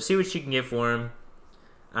 So see what you can get for him.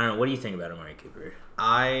 I don't know. What do you think about Amari Cooper?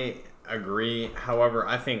 I agree. However,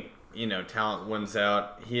 I think, talent wins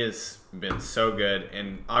out. He has been so good,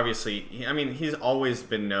 and obviously, he's always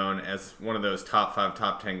been known as one of those top 5,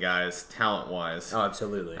 top 10 guys, talent-wise. Oh,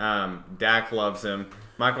 absolutely. Dak loves him.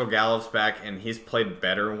 Michael Gallup's back, and he's played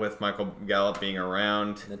better with Michael Gallup being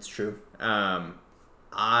around. That's true.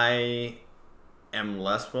 I am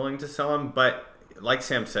less willing to sell him, but like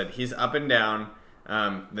Sam said, he's up and down.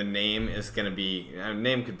 The name is going to be... A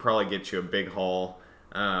name could probably get you a big haul.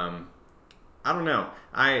 I don't know.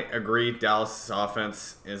 I agree Dallas'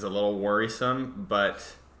 offense is a little worrisome,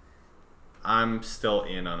 but I'm still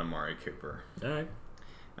in on Amari Cooper. All right.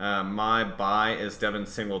 My buy is Devin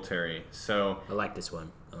Singletary. So I like this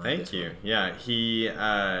one. thank you. Yeah, he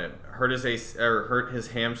hurt his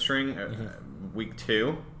hamstring week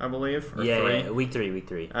 2, I believe, or 3. Yeah, week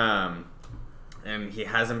 3. And he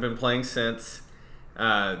hasn't been playing since.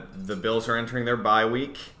 The Bills are entering their bye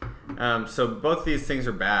week. So both these things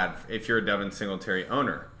are bad if you're a Devin Singletary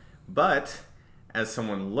owner. But as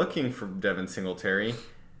someone looking for Devin Singletary,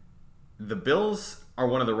 the Bills are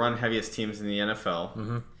one of the run-heaviest teams in the NFL.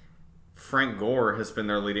 Mm-hmm. Frank Gore has been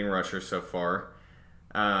their leading rusher so far,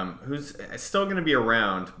 who's still going to be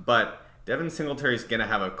around, but Devin Singletary is going to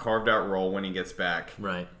have a carved-out role when he gets back.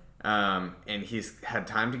 Right. And he's had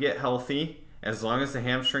time to get healthy. As long as the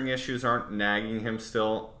hamstring issues aren't nagging him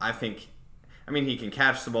still, I think... he can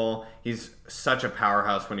catch the ball. He's such a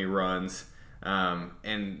powerhouse when he runs.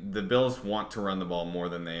 And the Bills want to run the ball more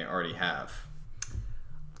than they already have.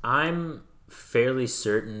 I'm fairly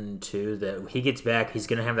certain, too, that he gets back, he's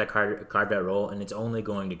going to have that carved-out role, and it's only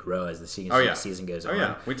going to grow as the season goes on. Oh,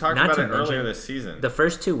 yeah. We talked about it earlier this season. The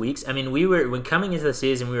first 2 weeks, when coming into the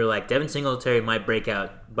season, we were like, Devin Singletary might break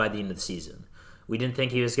out by the end of the season. We didn't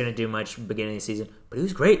think he was going to do much beginning of the season, but he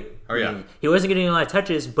was great. Oh, yeah. He wasn't getting a lot of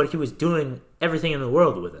touches, but he was doing everything in the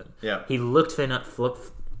world with him. Yeah. He looked phenomenal.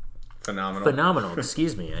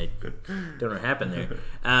 Excuse me. I don't know what happened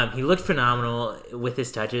there. He looked phenomenal with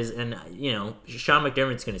his touches, and, Sean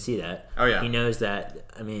McDermott's going to see that. Oh, yeah. He knows that.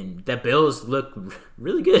 That Bills look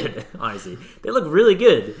really good, honestly. They look really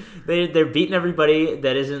good. They're beating everybody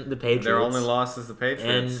that isn't the Patriots. Their only loss is the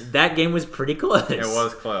Patriots. And that game was pretty close. It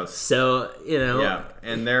was close. So, Yeah,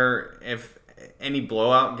 and if any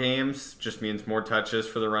blowout games just means more touches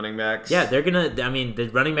for the running backs. Yeah, they're going to... the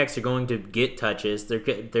running backs are going to get touches.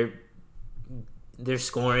 They're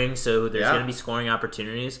scoring, so there's going to be scoring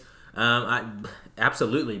opportunities. I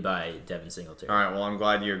absolutely buy Devin Singletary. All right, well, I'm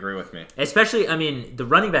glad you agree with me. Especially, the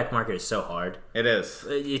running back market is so hard. It is.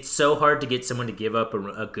 It's so hard to get someone to give up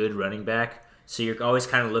a good running back, so you're always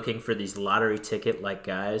kind of looking for these lottery ticket-like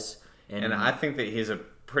guys. And I think that he's a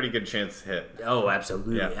pretty good chance to hit. Oh,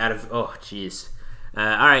 absolutely. Yeah. Jeez. All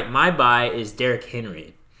right, my buy is Derrick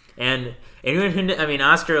Henry. And anyone who,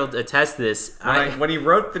 Oscar will attest to this. When he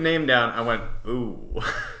wrote the name down, I went, ooh.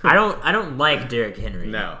 I don't like Derrick Henry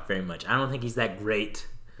very much. I don't think he's that great.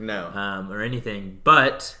 No. Or anything.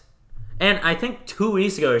 But, and I think 2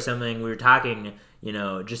 weeks ago or something, we were talking,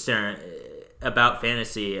 just about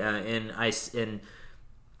fantasy. And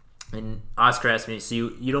Oscar asked me, so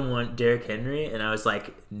you don't want Derrick Henry? And I was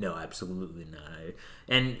like, no, absolutely not.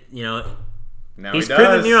 And Now he's he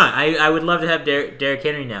proven does. me wrong. I would love to have Derrick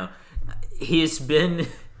Henry now. He's been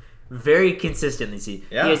very consistent this season.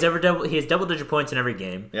 Yeah. He has double-digit points in every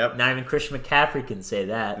game. Yep. Not even Christian McCaffrey can say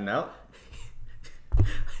that. No.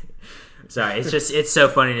 Sorry, it's so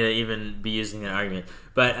funny to even be using that argument.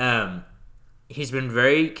 But he's been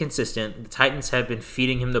very consistent. The Titans have been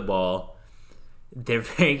feeding him the ball. They're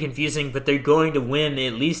very confusing, but they're going to win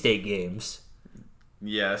at least 8 games.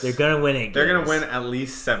 Yes. They're going to win 8 games. They're going to win at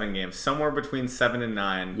least 7 games. Somewhere between 7 and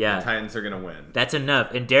 9, Yeah. the Titans are going to win. That's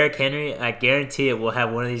enough. And Derrick Henry, I guarantee it, will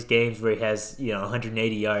have one of these games where he has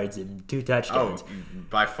 180 yards and 2 touchdowns. Oh,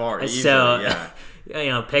 by far. Easily, So,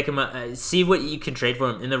 yeah. pick him up. See what you can trade for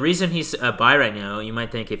him. And the reason he's a buy right now, you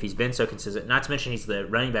might think if he's been so consistent, not to mention he's the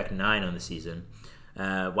running back 9 on the season.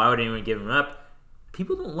 Why would anyone give him up?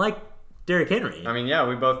 People don't like Derrick Henry. I mean, yeah,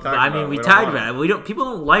 we both talked about it. We talked about it. People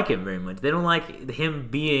don't like him very much. They don't like him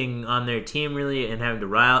being on their team really and having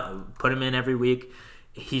to put him in every week.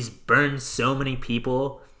 He's burned so many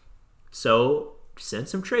people. So send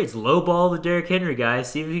some trades. Lowball the Derrick Henry guy.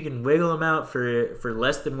 See if you can wiggle him out for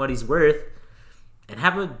less than what he's worth, and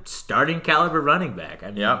have a starting caliber running back.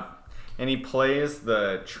 Yep. And he plays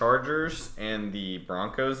the Chargers and the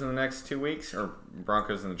Broncos in the next 2 weeks, or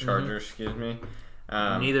Broncos and the Chargers, excuse me.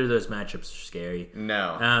 Neither of those matchups are scary.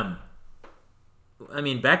 No.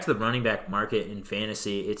 Back to the running back market in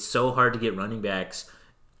fantasy. It's so hard to get running backs.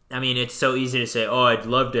 It's so easy to say, "Oh, I'd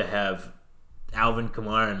love to have Alvin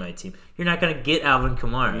Kamara on my team." You're not going to get Alvin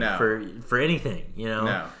Kamara for anything.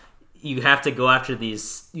 No. You have to go after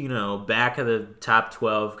these, back of the top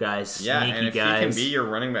 12 guys, Yeah, sneaky and if guys. he can be your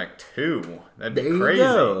running back too, that'd be There crazy. you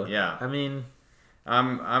go. Yeah.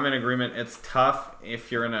 I'm in agreement. It's tough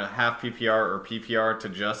if you're in a half PPR or PPR to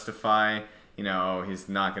justify, he's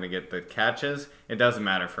not going to get the catches. It doesn't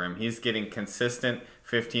matter for him. He's getting consistent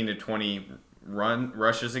 15 to 20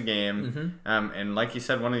 rushes a game. And like you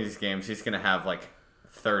said, one of these games, he's going to have like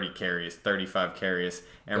 30 carries, 35 carries,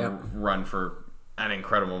 and run for an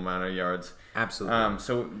incredible amount of yards. Absolutely.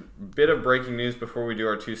 So, bit of breaking news before we do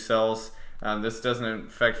our 2 sells. This doesn't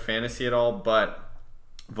affect fantasy at all, but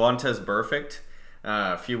Vontaze Burfict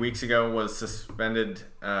a few weeks ago was suspended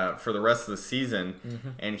for the rest of the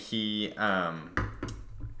season, and he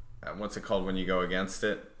what's it called when you go against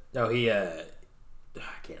it? Oh, he I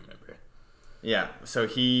can't remember. Yeah, so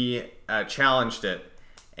he challenged it,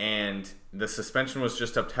 and the suspension was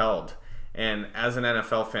just upheld. And as an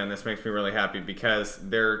NFL fan, this makes me really happy because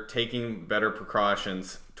they're taking better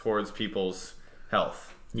precautions towards people's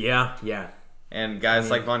health. Yeah. And guys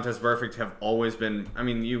like Vontaze Burfict have always been.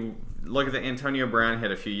 You look at the Antonio Brown hit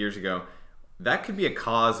a few years ago. That could be a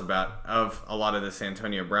cause of a lot of this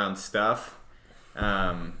Antonio Brown stuff.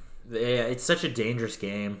 It's such a dangerous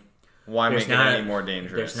game. Why make it any more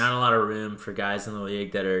dangerous? There's not a lot of room for guys in the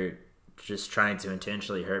league that are just trying to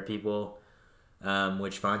intentionally hurt people.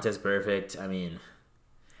 Which Vontaze Burfict,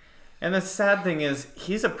 And the sad thing is,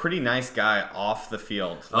 he's a pretty nice guy off the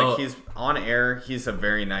field. He's on air, he's a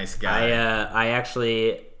very nice guy. I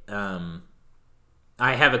actually, I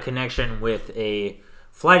have a connection with a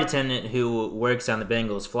flight attendant who works on the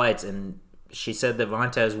Bengals flights, and she said that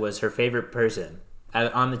Vontaze was her favorite person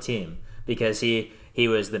on the team because he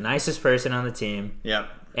was the nicest person on the team. Yep.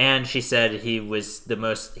 And she said he was the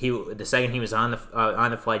second he was on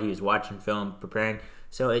the flight, he was watching film, preparing.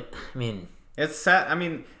 So it's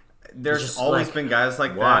sad. There's always been guys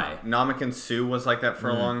like that. Ndamukong Suh was like that for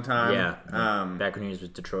a long time. Yeah. Back when he was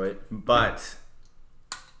with Detroit. But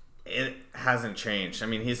it hasn't changed.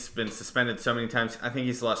 He's been suspended so many times. I think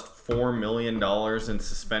he's lost $4 million in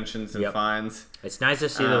suspensions and fines. It's nice to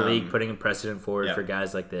see the league putting a precedent forward for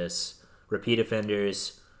guys like this. Repeat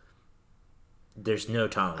offenders. There's no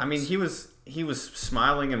tolerance. He was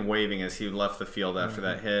smiling and waving as he left the field after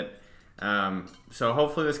that hit. So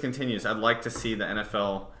hopefully this continues. I'd like to see the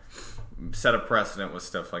NFL set a precedent with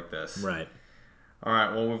stuff like this. Right. All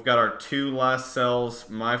right. Well, we've got our 2 last sells.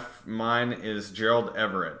 Mine is Gerald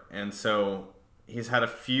Everett, and so he's had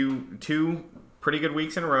 2 pretty good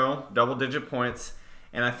weeks in a row, double-digit points,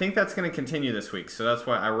 and I think that's going to continue this week. So that's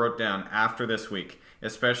why I wrote down after this week,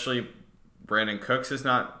 especially. Brandon Cooks is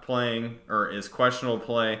not playing or is questionable to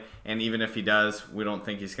play, and even if he does, we don't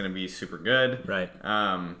think he's going to be super good. Right.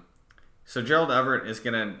 So Gerald Everett is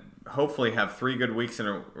going to hopefully have 3 good weeks in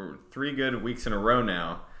a row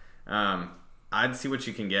now. I'd see what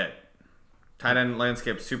you can get. Tight end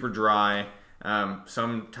landscape super dry.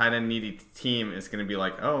 Some tight end needy team is going to be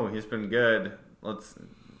like, oh, he's been good.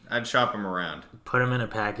 I'd shop him around. Put him in a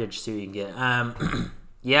package, see what you can get.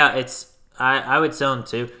 Yeah, I would sell him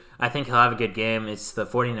too. I think he'll have a good game. It's the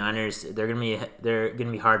 49ers. They're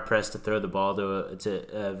gonna be hard pressed to throw the ball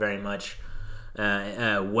to very much.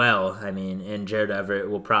 Well, I mean, and Jared Everett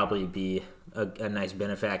will probably be a nice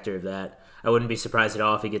benefactor of that. I wouldn't be surprised at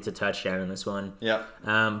all if he gets a touchdown in this one. Yeah.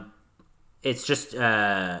 It's just,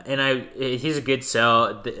 he's a good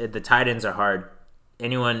sell. The tight ends are hard.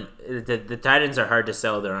 The tight ends are hard to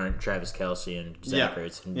sell. There aren't Travis Kelce and Zach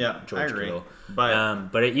Ertz and George Kittle.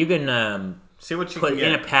 But you can see what you put can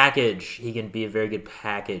get in a package. He can be a very good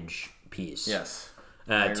package piece. Yes.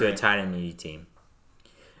 To a tight end needy team.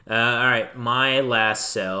 All right, my last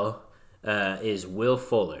sell is Will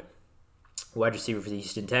Fuller, wide receiver for the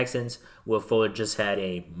Houston Texans. Will Fuller just had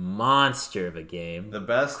a monster of a game. The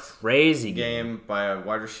best crazy game by a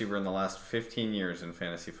wide receiver in the last 15 years in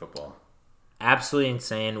fantasy football. Absolutely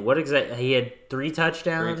insane. He had 3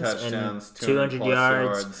 touchdowns, and 200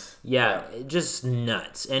 yards. Yeah, just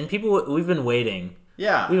nuts. And we've been waiting.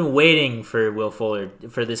 Yeah. We've been waiting for Will Fuller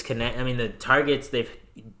for this connect. I mean, the targets, they've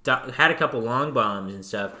had a couple long bombs and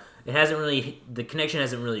stuff. The connection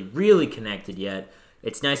hasn't really connected yet.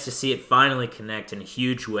 It's nice to see it finally connect in a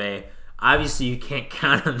huge way. Obviously, you can't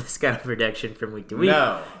count on this kind of production from week to week.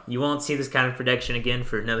 No. You won't see this kind of production again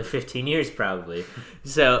for another 15 years, probably.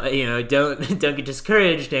 So, don't get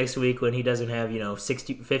discouraged next week when he doesn't have,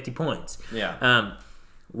 50 points. Yeah.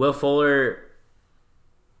 Will Fuller,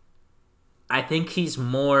 I think he's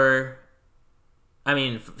more...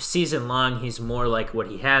 season long, he's more like what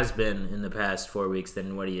he has been in the past 4 weeks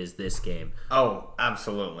than what he is this game. Oh,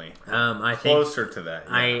 absolutely. I think closer to that.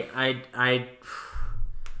 Yeah.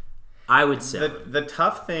 I would say the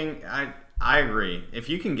tough thing. I agree. If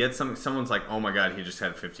you can get someone's like, oh my god, he just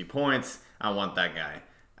had 50 points. I want that guy.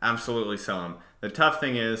 Absolutely sell him. The tough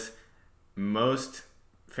thing is, most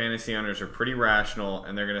fantasy owners are pretty rational,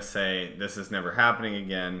 and they're going to say this is never happening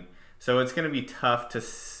again. So it's going to be tough to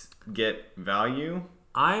get value.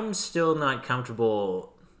 I'm still not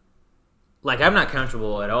comfortable. I'm not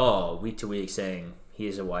comfortable at all week to week saying he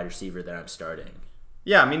is a wide receiver that I'm starting.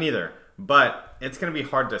 Yeah, me neither. But it's going to be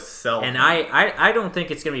hard to sell and him. I don't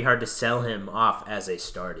think it's going to be hard to sell him off as a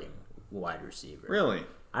starting wide receiver. Really?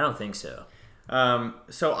 I don't think so.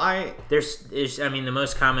 There's the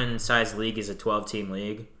most common size league is a 12-team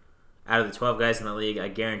league. Out of the 12 guys in the league, I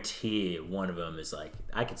guarantee one of them is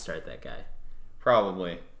I could start that guy.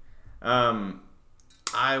 Probably.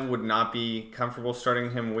 I would not be comfortable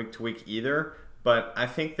starting him week to week either, but I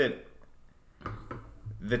think that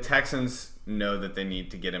the Texans know that they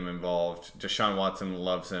need to get him involved. Deshaun Watson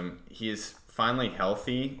loves him. He is finally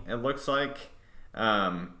healthy, it looks like.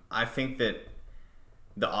 I think that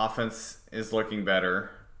the offense is looking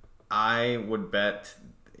better. I would bet...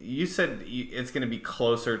 You said it's going to be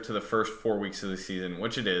closer to the first 4 weeks of the season,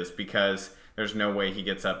 which it is, because there's no way he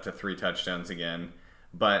gets up to 3 touchdowns again.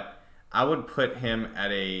 But I would put him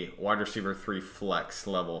at a wide receiver 3 flex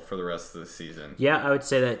level for the rest of the season. Yeah, I would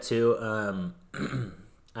say that too.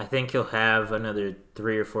 I think he'll have another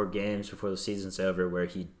 3 or 4 games before the season's over where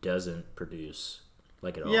he doesn't produce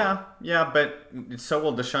at all. Yeah, but so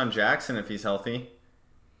will Deshaun Jackson if he's healthy.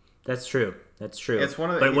 That's true. It's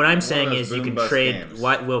but what I'm saying is you can trade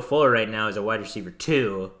Will Fuller right now as a wide receiver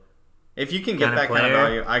 2. If you can get that kind of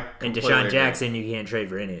value, I and completely Deshaun agree. Jackson, you can't trade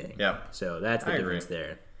for anything. Yep. So that's the difference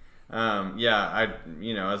there.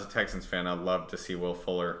 As a Texans fan, I'd love to see Will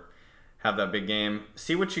Fuller have that big game.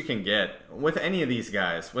 See what you can get with any of these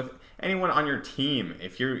guys, with anyone on your team.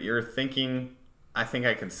 If you're thinking, I think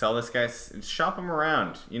I could sell this guy, shop him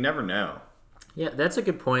around. You never know. Yeah, that's a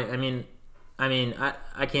good point.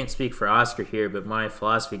 I can't speak for Oscar here, but my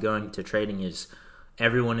philosophy going to trading is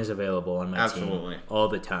everyone is available on my team all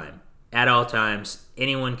the time. At all times,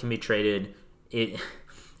 anyone can be traded.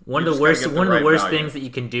 One of the worst things that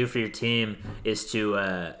you can do for your team is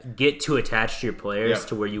to get too attached to your players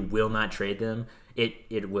to where you will not trade them.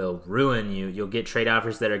 It will ruin you. You'll get trade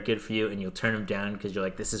offers that are good for you, and you'll turn them down because you're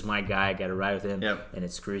like, this is my guy, I got to ride with him, and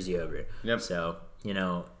it screws you over. Yep. So,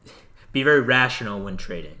 be very rational when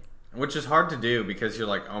trading. Which is hard to do because you're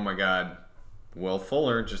like, oh my God, Will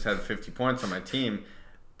Fuller just had 50 points on my team.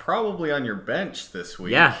 Probably on your bench this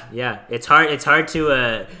week. Yeah. It's hard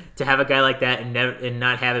to have a guy like that and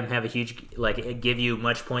not have him have a huge give you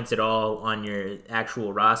much points at all on your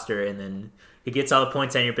actual roster, and then he gets all the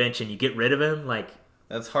points on your bench and you get rid of him.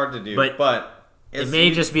 That's hard to do, but it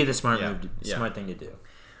may just be the smart thing to do.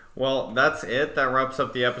 Well, that's it. That wraps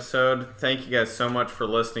up the episode. Thank you guys so much for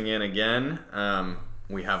listening in again.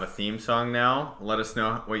 We have a theme song now. Let us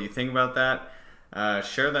know what you think about that.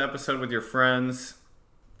 Share the episode with your friends.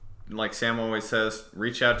 like Sam always says,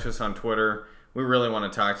 reach out to us on Twitter. We really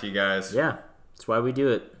want to talk to you guys. Yeah, that's why we do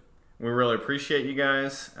it. We really appreciate you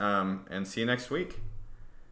guys, and see you next week.